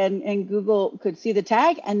and Google could see the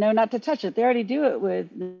tag and know not to touch it. They already do it with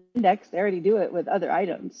the index. They already do it with other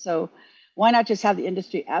items. So why not just have the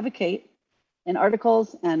industry advocate in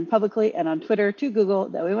articles and publicly and on Twitter to Google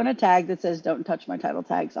that we want a tag that says "Don't touch my title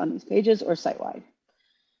tags" on these pages or site-wide.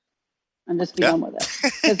 And just be done with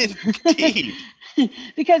it.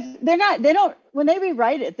 Because when they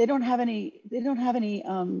rewrite it,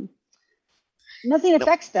 nothing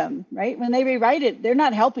affects them, right? When they rewrite it, they're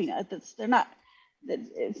not helping it.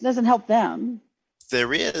 It doesn't help them.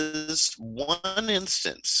 There is one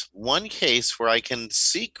instance, one case where I can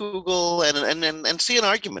see Google and see an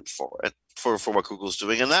argument for it, for what Google's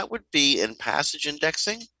doing, and that would be in passage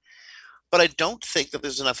indexing. But I don't think that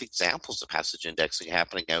there's enough examples of passage indexing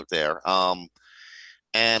happening out there.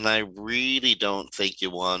 And I really don't think you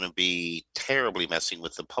want to be terribly messing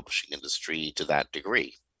with the publishing industry to that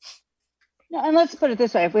degree. No, and let's put it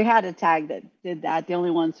this way. If we had a tag that did that, the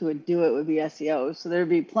only ones who would do it would be SEOs. So there'd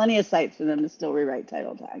be plenty of sites for them to still rewrite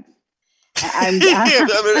title tags.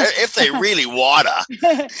 If they really wanna.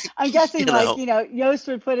 I'm guessing Yoast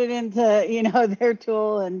would put it into, their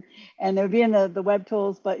tool and it would be in the web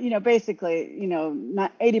tools. But, basically,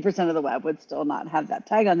 not 80% of the web would still not have that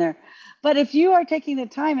tag on there. But if you are taking the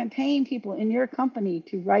time and paying people in your company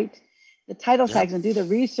to write the title tags and do the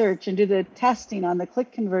research and do the testing on the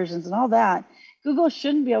click conversions and all that, Google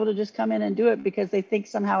shouldn't be able to just come in and do it because they think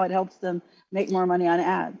somehow it helps them make more money on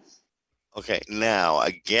ads. Okay, now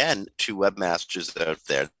again, to webmasters out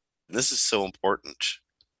there, this is so important.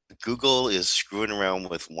 Google is screwing around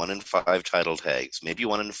with 1 in 5 title tags, maybe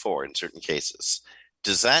 1 in 4 in certain cases.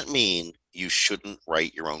 Does that mean you shouldn't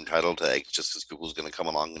write your own title tags just because Google's going to come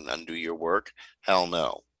along and undo your work? Hell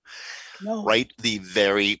no. No. Write the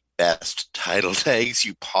very best title tags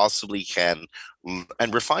you possibly can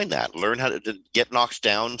and refine that. Learn how to get knocked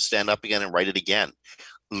down, stand up again, and write it again.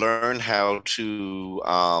 Learn how to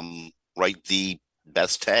write the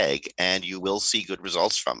best tag, and you will see good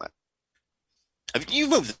results from it. You've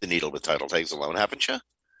moved the needle with title tags alone, haven't you?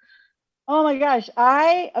 Oh my gosh.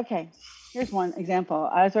 Here's one example.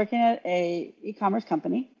 I was working at a e-commerce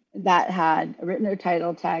company that had written their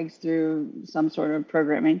title tags through some sort of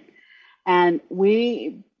programming. And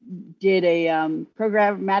we did a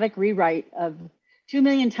programmatic rewrite of 2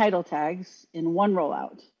 million title tags in one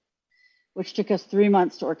rollout, which took us 3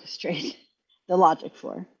 months to orchestrate the logic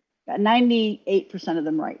for. Got 98% of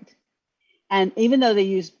them right. And even though they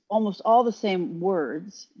used almost all the same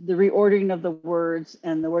words, the reordering of the words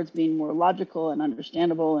and the words being more logical and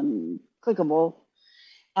understandable and clickable,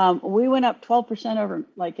 we went up 12% over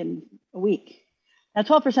in a week. Now,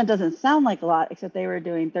 12% doesn't sound like a lot, except they were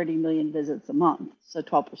doing 30 million visits a month. So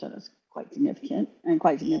 12% is quite significant and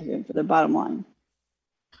quite significant for their bottom line.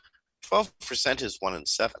 12% is 1 in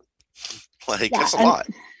 7. That's a lot.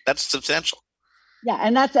 That's substantial. Yeah,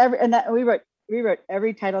 and we wrote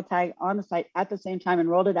every title tag on the site at the same time and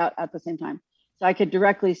rolled it out at the same time. So I could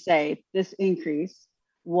directly say this increase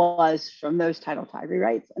was from those title tag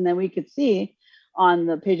rewrites. And then we could see on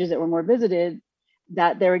the pages that were more visited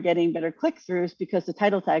that they were getting better click-throughs because the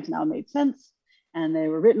title tags now made sense and they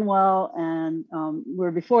were written well. And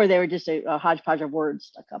where before they were just a hodgepodge of words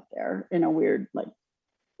stuck up there in a weird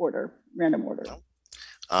random order.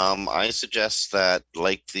 I suggest that,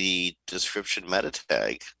 like the description meta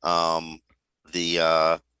tag,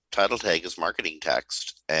 the title tag is marketing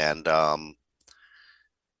text, and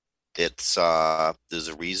it's there's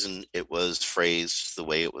a reason it was phrased the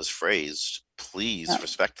way it was phrased. Please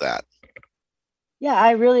respect that. Yeah,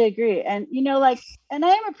 I really agree. And, and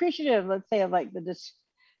I am appreciative, let's say, of the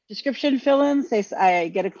description fill-ins. Say I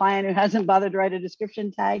get a client who hasn't bothered to write a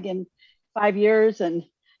description tag in 5 years and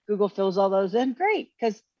Google fills all those in. Great,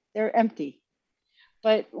 because they're empty.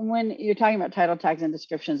 But when you're talking about title tags and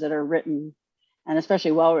descriptions that are written, and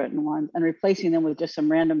especially well-written ones, and replacing them with just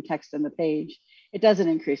some random text on the page, it doesn't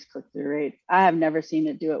increase click-through rates. I have never seen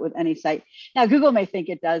it do it with any site. Now, Google may think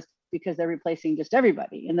it does because they're replacing just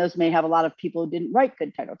everybody, and those may have a lot of people who didn't write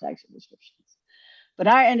good title tags or descriptions. But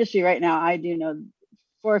our industry right now, I do know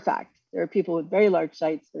for a fact, there are people with very large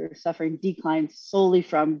sites that are suffering declines solely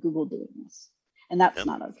from Google doing this. And that's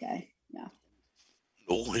not okay. Yeah.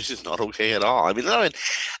 No, this is not okay at all. I mean,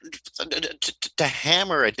 to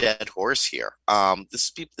hammer a dead horse here.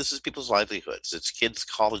 This is people's livelihoods. It's kids'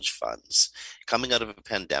 college funds coming out of a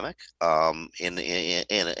pandemic. In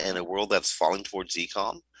a world that's falling towards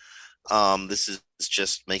e-com. This is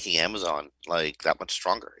just making Amazon like that much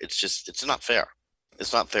stronger. It's not fair.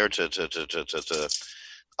 It's not fair to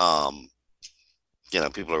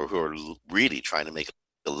people who are really trying to make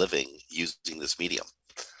a living using this medium.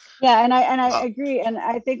 Yeah, and I agree. And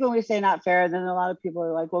I think when we say not fair, then a lot of people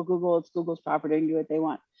are like, well, it's Google's property and do what they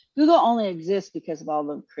want. Google only exists because of all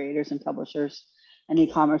the creators and publishers and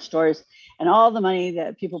e-commerce stores and all the money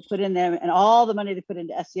that people put in them and all the money they put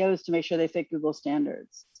into SEOs to make sure they fit Google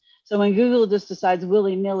standards. So when Google just decides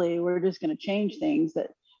willy-nilly, we're just going to change things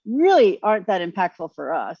that really aren't that impactful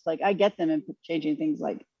for us. Like I get them in changing things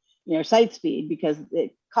like, site speed because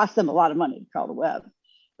it costs them a lot of money to crawl the web.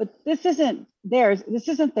 But this isn't theirs. This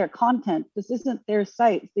isn't their content. This isn't their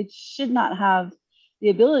site. They should not have the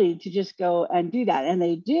ability to just go and do that. And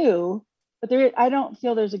they do, but I don't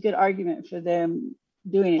feel there's a good argument for them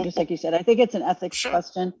doing it. Just like you said, I think it's an ethics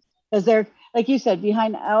question because they're, like you said,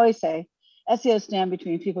 I always say, SEO stand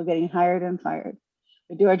between people getting hired and fired.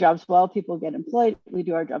 We do our jobs well, people get employed. We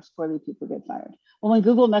do our jobs poorly, people get fired. Well, when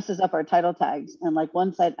Google messes up our title tags, and like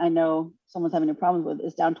one site I know someone's having a problem with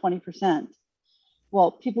is down 20%,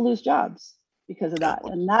 well, people lose jobs because of that.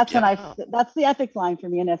 And that's that's the ethics line for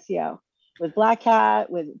me in SEO. With Black Hat,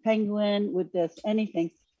 with Penguin, with this,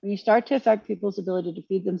 anything. When you start to affect people's ability to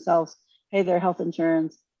feed themselves, pay their health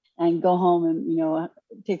insurance, and go home and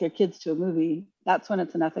take their kids to a movie, that's when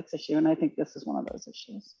it's an ethics issue. And I think this is one of those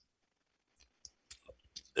issues.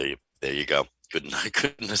 There you go. I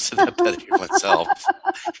couldn't have said that better myself.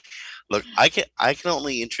 Look, I can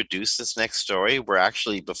only introduce this next story. We're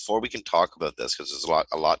actually, before we can talk about this, because there's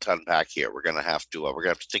a lot to unpack here, we're gonna have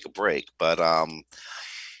to take a break. But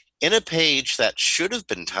in a page that should have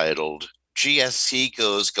been titled GSC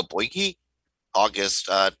goes Gaboiki, August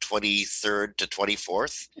 23rd to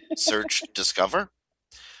 24th, search discover.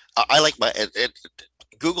 I like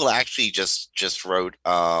Google actually just wrote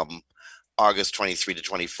August 23 to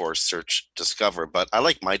 24 search discover, but I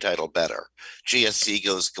like my title better. GSC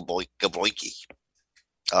goes Gaboiki.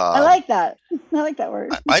 I like that. I like that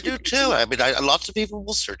word. I do too. I mean, lots of people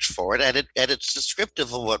will search for it, and it's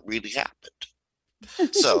descriptive of what really happened.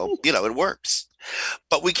 So, it works.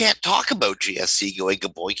 But we can't talk about GSC going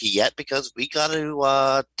Gaboiki yet because we got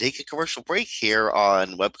to take a commercial break here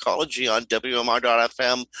on Webcology on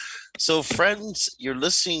WMR.fm. So, friends, you're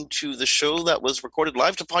listening to the show that was recorded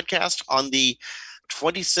live to podcast on the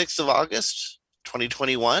 26th of August,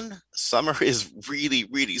 2021. Summer is really,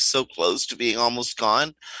 really so close to being almost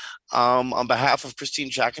gone. On behalf of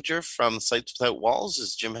Christine Schackinger from Sites Without Walls,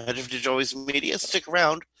 is Jim Hedger of Digital Always Media. Stick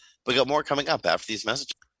around. We got more coming up after these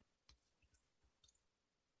messages.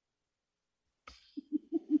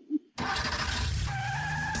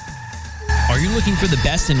 Are you looking for the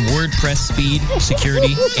best in WordPress speed,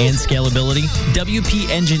 security, and scalability? WP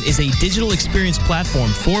Engine is a digital experience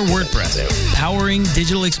platform for WordPress, powering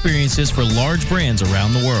digital experiences for large brands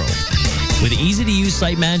around the world. With easy-to-use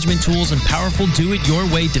site management tools and powerful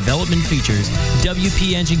do-it-your-way development features,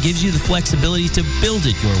 WP Engine gives you the flexibility to build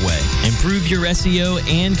it your way. Improve your SEO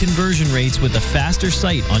and conversion rates with a faster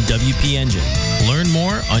site on WP Engine. Learn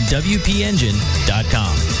more on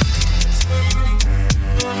WPEngine.com.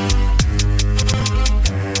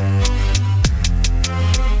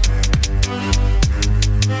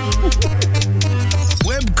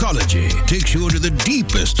 Webcology takes you into the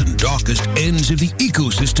deepest and darkest ends of the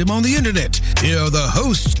ecosystem on the internet. Here are the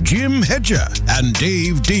hosts, Jim Hedger and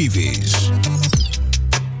Dave Davies.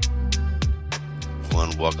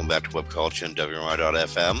 Everyone, welcome back to Webcology on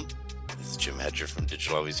WMR.fm. This is Jim Hedger from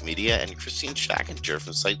Digital Always Media and Christine Schackinger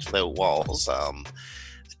from Sites Without Walls.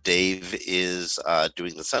 Dave is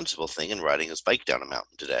doing the sensible thing and riding his bike down a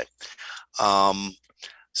mountain today.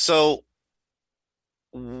 So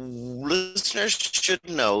listeners should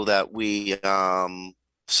know that we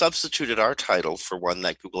substituted our title for one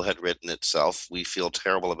that Google had written itself. We feel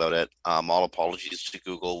terrible about it. All apologies to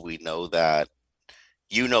Google. We know that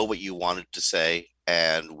you know what you wanted to say,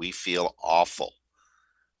 and we feel awful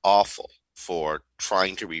for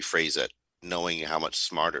trying to rephrase it knowing how much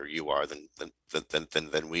smarter you are than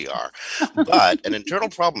we are. But an internal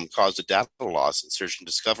problem caused a data loss in search and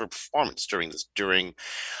discover performance during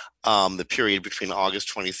the period between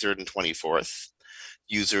August 23rd and 24th.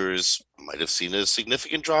 Users might have seen a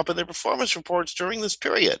significant drop in their performance reports during this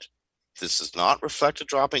period. This does not reflect a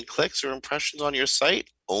drop in clicks or impressions on your site,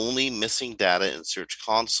 only missing data in Search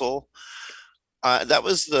Console. That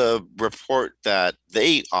was the report that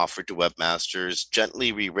they offered to webmasters,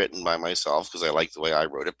 gently rewritten by myself because I like the way I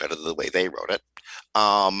wrote it better than the way they wrote it.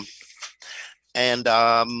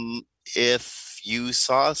 If you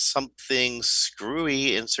saw something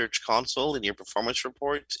screwy in Search Console in your performance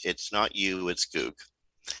report, it's not you, it's Goog.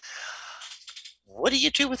 What do you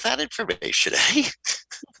do with that information, eh?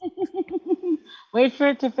 Wait for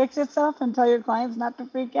it to fix itself and tell your clients not to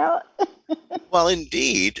freak out. Well,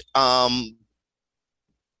 indeed.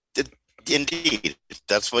 Indeed,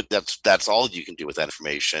 that's all you can do with that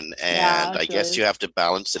information, and I guess you have to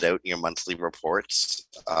balance it out in your monthly reports.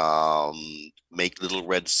 Make little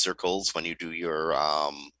red circles when you do your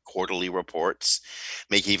quarterly reports.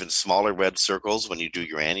 Make even smaller red circles when you do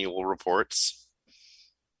your annual reports.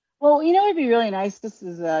 Well, it'd be really nice. This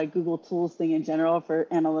is a Google Tools thing in general for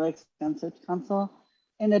analytics and Search Console.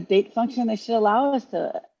 In the date function, they should allow us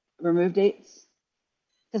to remove dates.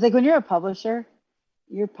 Because like when you're a publisher,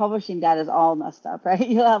 your publishing data is all messed up, right?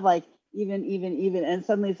 You'll have like even, and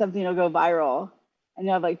suddenly something will go viral and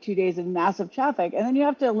you'll have like 2 days of massive traffic. And then you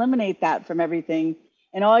have to eliminate that from everything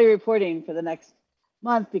and all your reporting for the next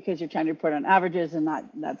month because you're trying to report on averages and not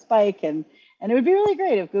that spike. And it would be really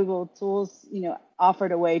great if Google Tools,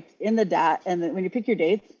 offered a way in the data and then when you pick your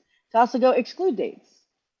dates to also go exclude dates.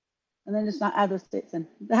 And then just not add those dates in.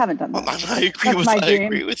 They haven't done that. I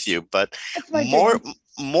agree with you, but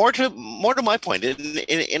more to my point.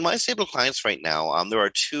 In my stable clients right now, there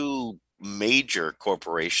are two major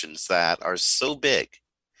corporations that are so big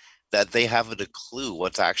that they haven't a clue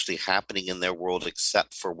what's actually happening in their world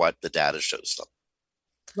except for what the data shows them.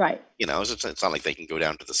 Right. It's not like they can go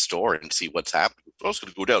down to the store and see what's happening. I was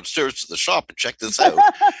going to go downstairs to the shop and check this out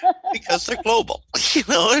because they're global.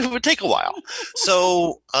 It would take a while.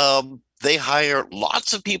 So they hire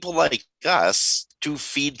lots of people like us to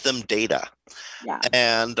feed them data. Yeah.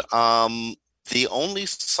 And the only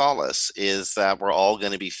solace is that we're all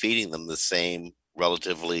going to be feeding them the same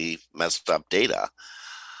relatively messed up data,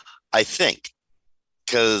 I think.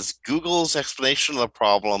 Because Google's explanation of the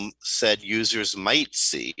problem said users might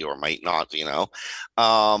see or might not, Did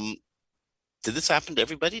this happen to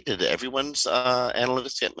everybody? Did everyone's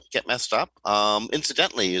analytics get messed up?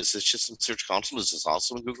 Incidentally, is this just in Search Console? Is this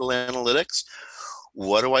also in Google Analytics?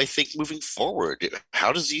 What do I think moving forward?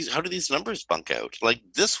 How do these numbers bunk out? Like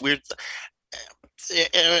this weird.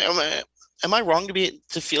 Am I wrong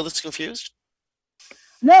to feel this confused?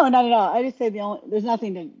 No, not at all. I just say there's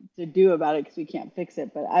nothing to do about it because we can't fix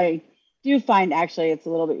it. But I do find actually it's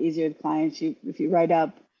a little bit easier with clients if you write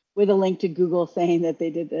up with a link to Google saying that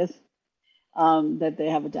they did this, that they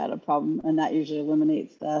have a data problem, and that usually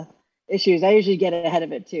eliminates the issues. I usually get ahead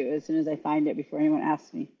of it too as soon as I find it before anyone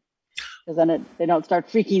asks me, because then they don't start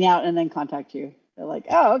freaking out and then contact you. They're like,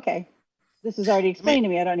 oh, okay, this is already explained to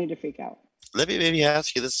me. I don't need to freak out. Let me maybe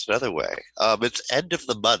ask you this another way. It's end of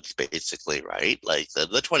the month, basically, right? Like the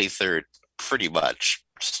 23rd pretty much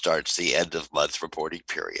starts the end of month reporting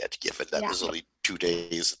period, given that there's only 2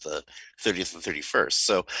 days, the 30th and 31st.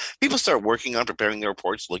 So people start working on preparing their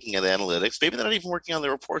reports, looking at analytics. Maybe they're not even working on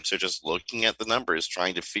their reports. They're just looking at the numbers,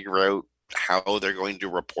 trying to figure out how they're going to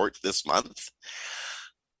report this month.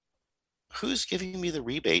 Who's giving me the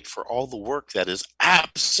rebate for all the work that is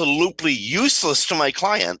absolutely useless to my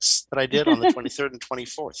clients that I did on the 23rd and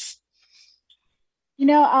 24th?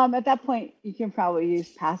 At that point, you can probably use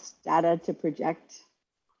past data to project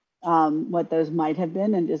what those might have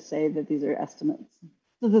been and just say that these are estimates.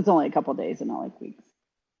 Since it's only a couple of days and not like weeks.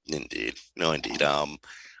 Indeed. No, indeed.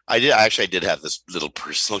 I did have this little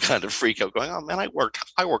personal kind of freak out going, oh man, I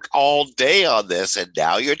worked all day on this and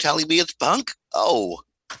now you're telling me it's bunk? Oh.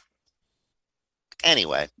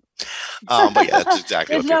 Anyway, but yeah, that's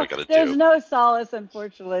exactly what people are going to do. There's no solace,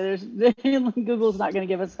 unfortunately. Google's not going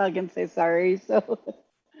to give us a hug and say sorry. So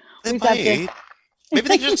maybe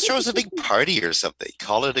they just throw us a big party or something.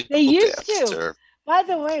 Call it a Google They used dance. to. By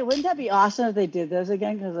the way, wouldn't that be awesome if they did those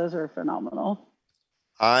again? Because those were phenomenal.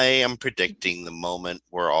 I am predicting the moment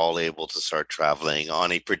we're all able to start traveling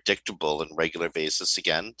on a predictable and regular basis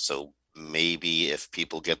again. So maybe if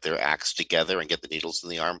people get their acts together and get the needles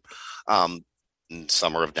in the arm, in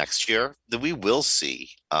summer of next year, that we will see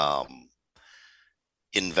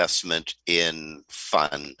investment in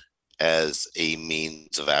fun as a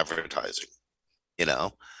means of advertising.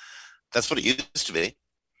 That's what it used to be.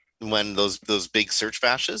 When those big search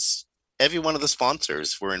bashes, every one of the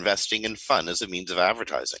sponsors were investing in fun as a means of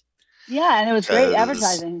advertising. Yeah, and it was great Because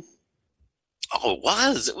advertising.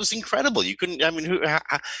 it was incredible. You couldn't. I mean,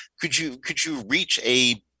 could you reach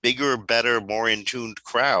a bigger, better, more in tuned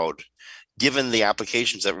crowd given the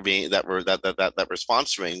applications that were being that were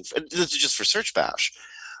sponsoring? This is just for Search Bash,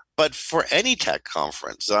 but for any tech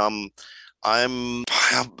conference. I'm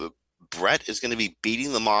Brett is going to be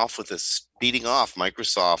beating off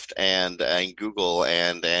Microsoft and Google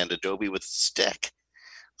and Adobe with a stick.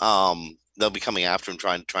 They'll be coming after him,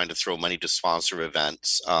 trying to throw money to sponsor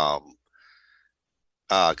events. Come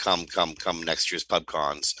next year's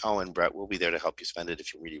PubCons. Oh, and Brett, we'll be there to help you spend it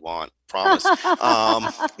if you really want. Promise.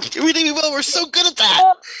 Really, we will. We're so good at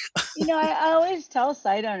that. Well, I always tell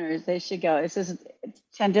site owners they should go. This is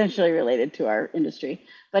tangentially related to our industry,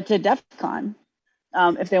 but to DEF CON,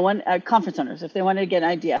 if they want conference owners, if they want to get an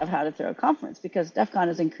idea of how to throw a conference, because DEF CON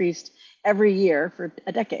has increased every year for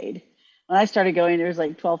a decade. When I started going, there was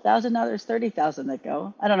like 12,000. Now there's 30,000 that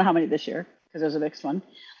go. I don't know how many this year because there's a mixed one,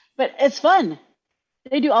 but it's fun.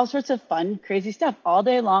 They do all sorts of fun, crazy stuff all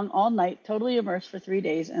day long, all night, totally immersed for 3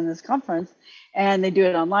 days in this conference. And they do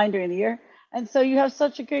it online during the year. And so you have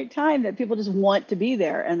such a great time that people just want to be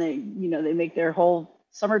there. And they make their whole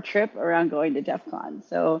summer trip around going to DEF CON.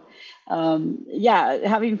 So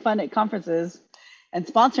having fun at conferences and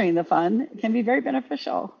sponsoring the fun can be very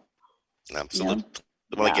beneficial. Absolutely.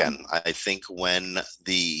 Well, again, I think when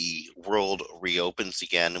the world reopens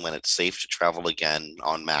again, when it's safe to travel again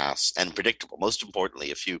en masse and predictable, most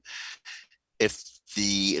importantly, if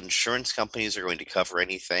the insurance companies are going to cover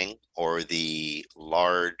anything, or the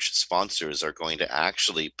large sponsors are going to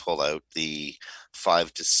actually pull out the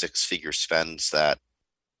 5 to 6 figure spends that,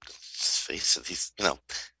 let's face it, these,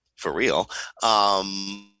 for real,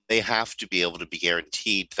 they have to be able to be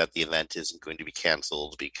guaranteed that the event isn't going to be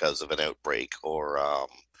canceled because of an outbreak, or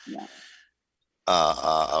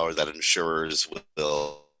that insurers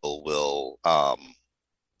will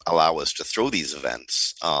allow us to throw these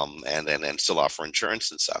events and still offer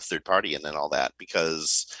insurance and stuff, third party, and then all that,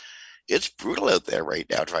 because it's brutal out there right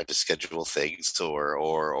now trying to schedule things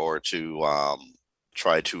or to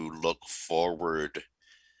try to look forward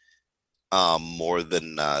more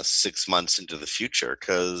than 6 months into the future,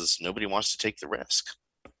 because nobody wants to take the risk.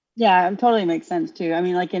 Yeah, it totally makes sense too. I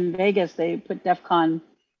mean, like in Vegas, they put DEF CON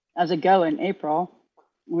as a go in April.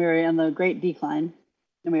 We were in the great decline,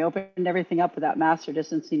 and we opened everything up without masks or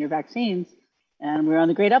distancing or vaccines, and we were on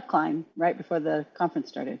the great upclimb right before the conference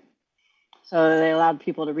started. So they allowed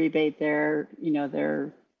people to rebate their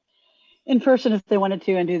in person if they wanted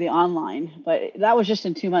to and do the online, but that was just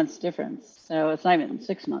in 2 months difference. So it's not even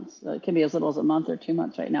 6 months. So it can be as little as a month or 2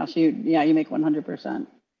 months right now. So you make 100%.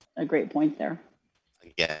 A great point there.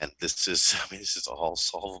 Again, this is all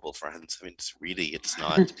solvable, friends. I mean, it's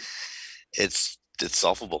not, it's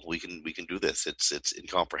solvable. We can do this. It's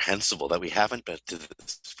incomprehensible that we haven't been to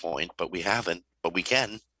this point, but we haven't, but we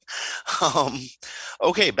can.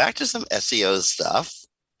 Okay, back to some SEO stuff.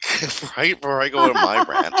 Before I go to my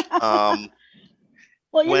rant.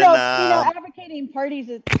 Well, advocating parties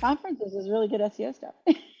at conferences is really good SEO stuff.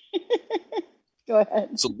 Go ahead.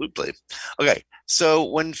 Absolutely. Okay, so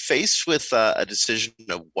when faced with a decision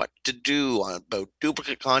of what to do about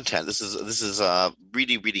duplicate content, this is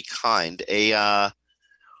really, really kind. A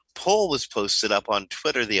poll was posted up on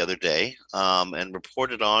Twitter the other day and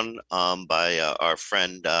reported on by our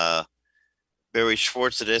friend Barry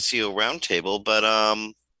Schwartz at SEO Roundtable, but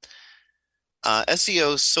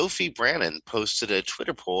SEO Sophie Brannon posted a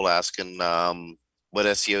Twitter poll asking what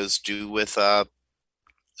SEOs do with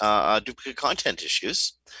duplicate content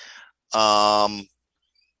issues. Vast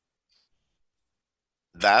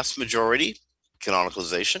majority,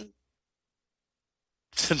 canonicalization.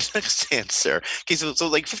 The next answer. Okay, so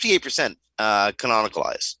like 58%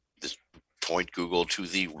 canonicalize. Just point Google to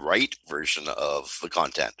the right version of the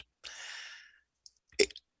content.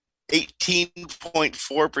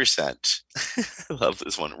 18.4%. I love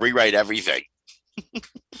this one. Rewrite everything.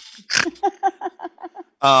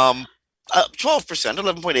 12%,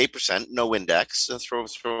 11.8%, no index. Throw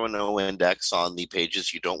a no index on the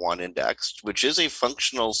pages you don't want indexed, which is a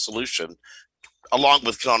functional solution along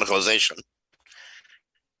with canonicalization.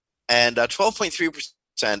 And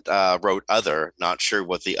 12.3% wrote other, not sure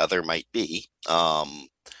what the other might be.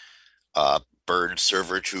 Bird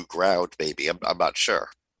server to ground, maybe. I'm not sure.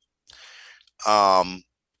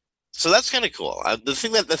 So that's kind of cool. The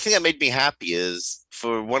thing that made me happy is,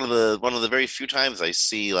 for one of the very few times I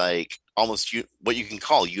see like almost what you can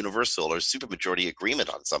call universal or supermajority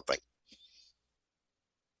agreement on something.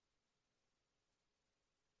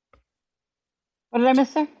 What did I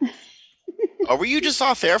miss there? Oh, were you just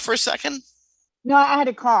off air for a second? No, I had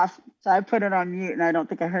a cough, so I put it on mute, and I don't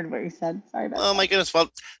think I heard what you said. Sorry about that. Oh my goodness. Well,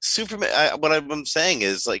 Superman, what I'm saying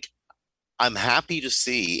is, like, I'm happy to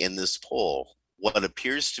see in this poll what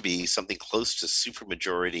appears to be something close to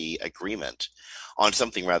supermajority agreement on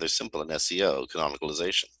something rather simple in SEO,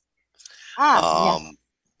 canonicalization. Yes.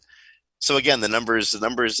 So again, the numbers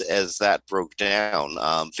as that broke down,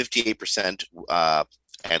 58%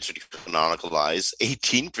 answered canonicalize,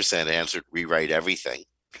 18% answered rewrite everything.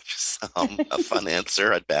 A fun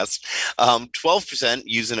answer at best. 12%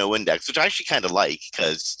 use a no index, which I actually kind of like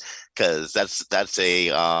because that's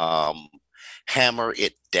a hammer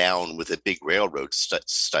it down with a big railroad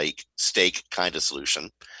stake kind of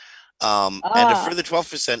solution. And a further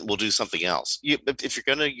 12% will do something else. If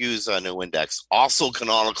you're going to use a no index, also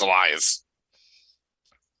canonicalize.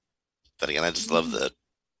 But again, I just love the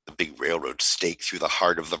big railroad stake through the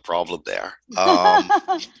heart of the problem there.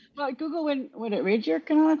 Well, Google would it read your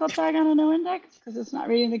canonical tag on a no index because it's not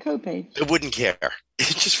reading the code page? It wouldn't care.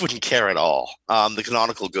 It just wouldn't care at all. The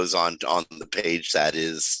canonical goes on the page that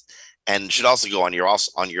is, and should also go on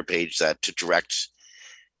your page that to direct.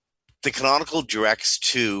 The canonical directs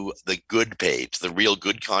to the good page, the real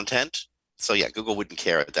good content. So yeah, Google wouldn't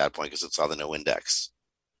care at that point because it's on the no index.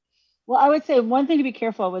 Well, I would say one thing to be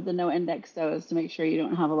careful with the no index though is to make sure you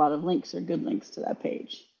don't have a lot of links or good links to that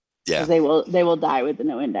page. Yeah, they will die with the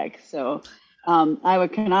no index. So I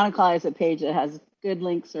would canonicalize a page that has good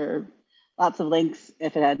links or lots of links.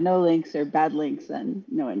 If it had no links or bad links, then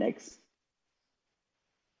no index.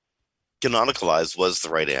 Canonicalize was the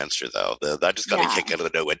right answer, though. That just got a kick out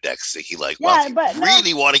of the no index. He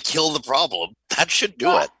really want to kill the problem. That should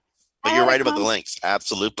do it. But you're right about the links.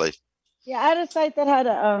 Absolutely. Yeah, I had a site that had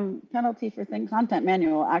a penalty for content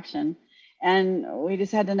manual action, and we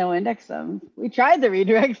just had to no index them. We tried the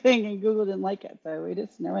redirect thing, and Google didn't like it, so we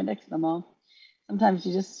just no indexed them all. Sometimes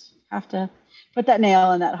you just have to put that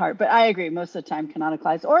nail in that heart. But I agree, most of the time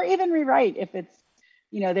canonicalize, or even rewrite if it's,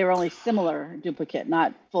 they were only similar duplicate,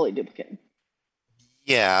 not fully duplicate.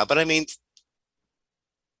 Yeah, but I mean,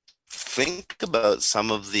 think about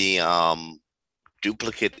some of the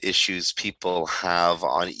duplicate issues people have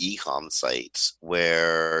on e-com sites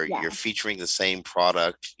where you're featuring the same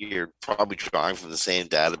product. You're probably drawing from the same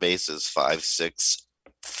database as 5, 6,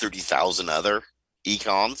 30,000 other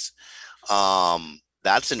e-coms.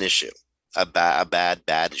 That's an issue, a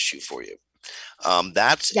bad issue for you.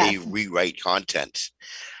 That's a rewrite content.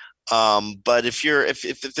 But if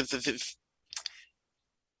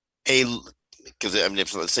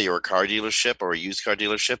let's say you're a car dealership or a used car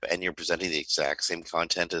dealership and you're presenting the exact same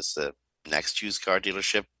content as the next used car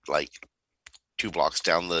dealership, like 2 blocks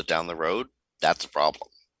down the road, that's a problem.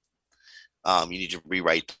 You need to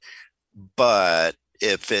rewrite. But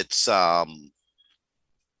if it's you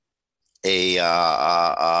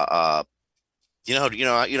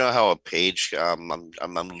know how a page,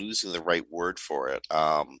 I'm losing the right word for it.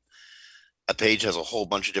 A page has a whole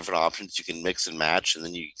bunch of different options you can mix and match, and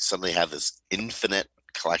then you suddenly have this infinite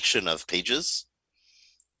collection of pages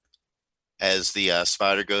as the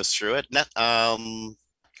spider goes through it. You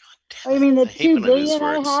mean the 2 billion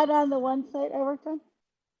I had on the one site I worked on?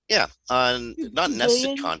 Yeah, not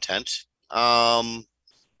nested content.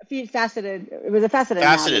 Faceted. It was a faceted.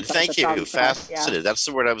 Faceted. Thank you. Faceted. Yeah. That's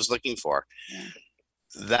the word I was looking for. Yeah.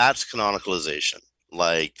 That's canonicalization.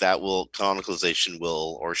 Like canonicalization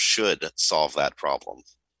will or should solve that problem.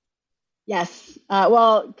 Yes.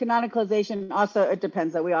 Well, canonicalization also, it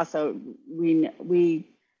depends that we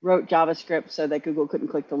wrote JavaScript so that Google couldn't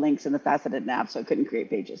click the links in the faceted nav, so it couldn't create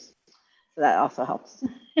pages. So that also helps.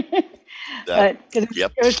 But because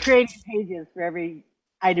it was creating pages for every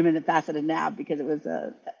item in the faceted nav because it was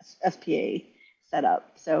a SPA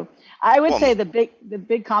setup. So I would say the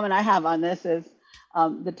big comment I have on this is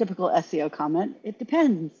the typical SEO comment, it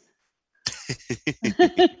depends.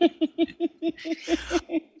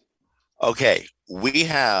 Okay, we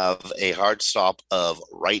have a hard stop of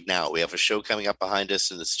right now. We have a show coming up behind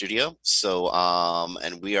us in the studio. So,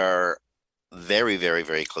 and we are very, very,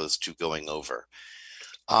 very close to going over.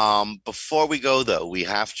 Before we go, though, we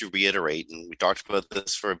have to reiterate, and we talked about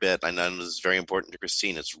this for a bit. I know this is very important to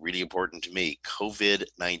Christine. It's really important to me.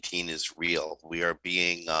 COVID-19 is real. We are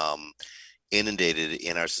being inundated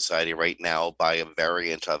in our society right now by a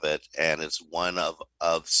variant of it, and it's one of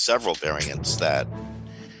several variants that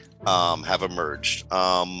have emerged.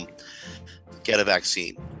 Get a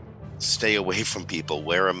vaccine. Stay away from people.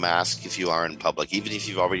 Wear a mask if you are in public, even if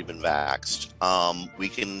you've already been vaxxed. We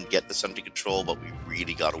can get this under control, but we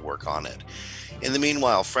really got to work on it. In the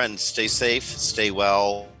meanwhile, friends, stay safe, stay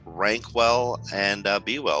well, rank well, and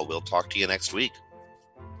be well. We'll talk to you next week.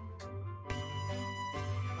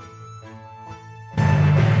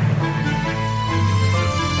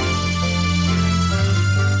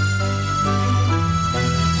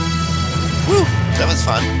 was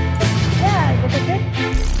fun. Yeah, was it good?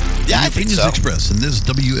 Yeah, I The think opinions so. expressed in this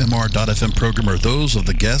WMR.FM program are those of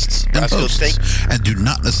the guests and Roscoe, hosts and do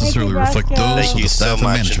not necessarily Thank you, reflect Roscoe. those Thank of you the so staff and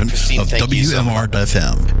much, and management Christine, of thank you so much.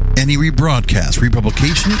 WMR.FM. Any rebroadcast,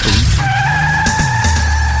 republication, or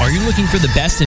Are you looking for the best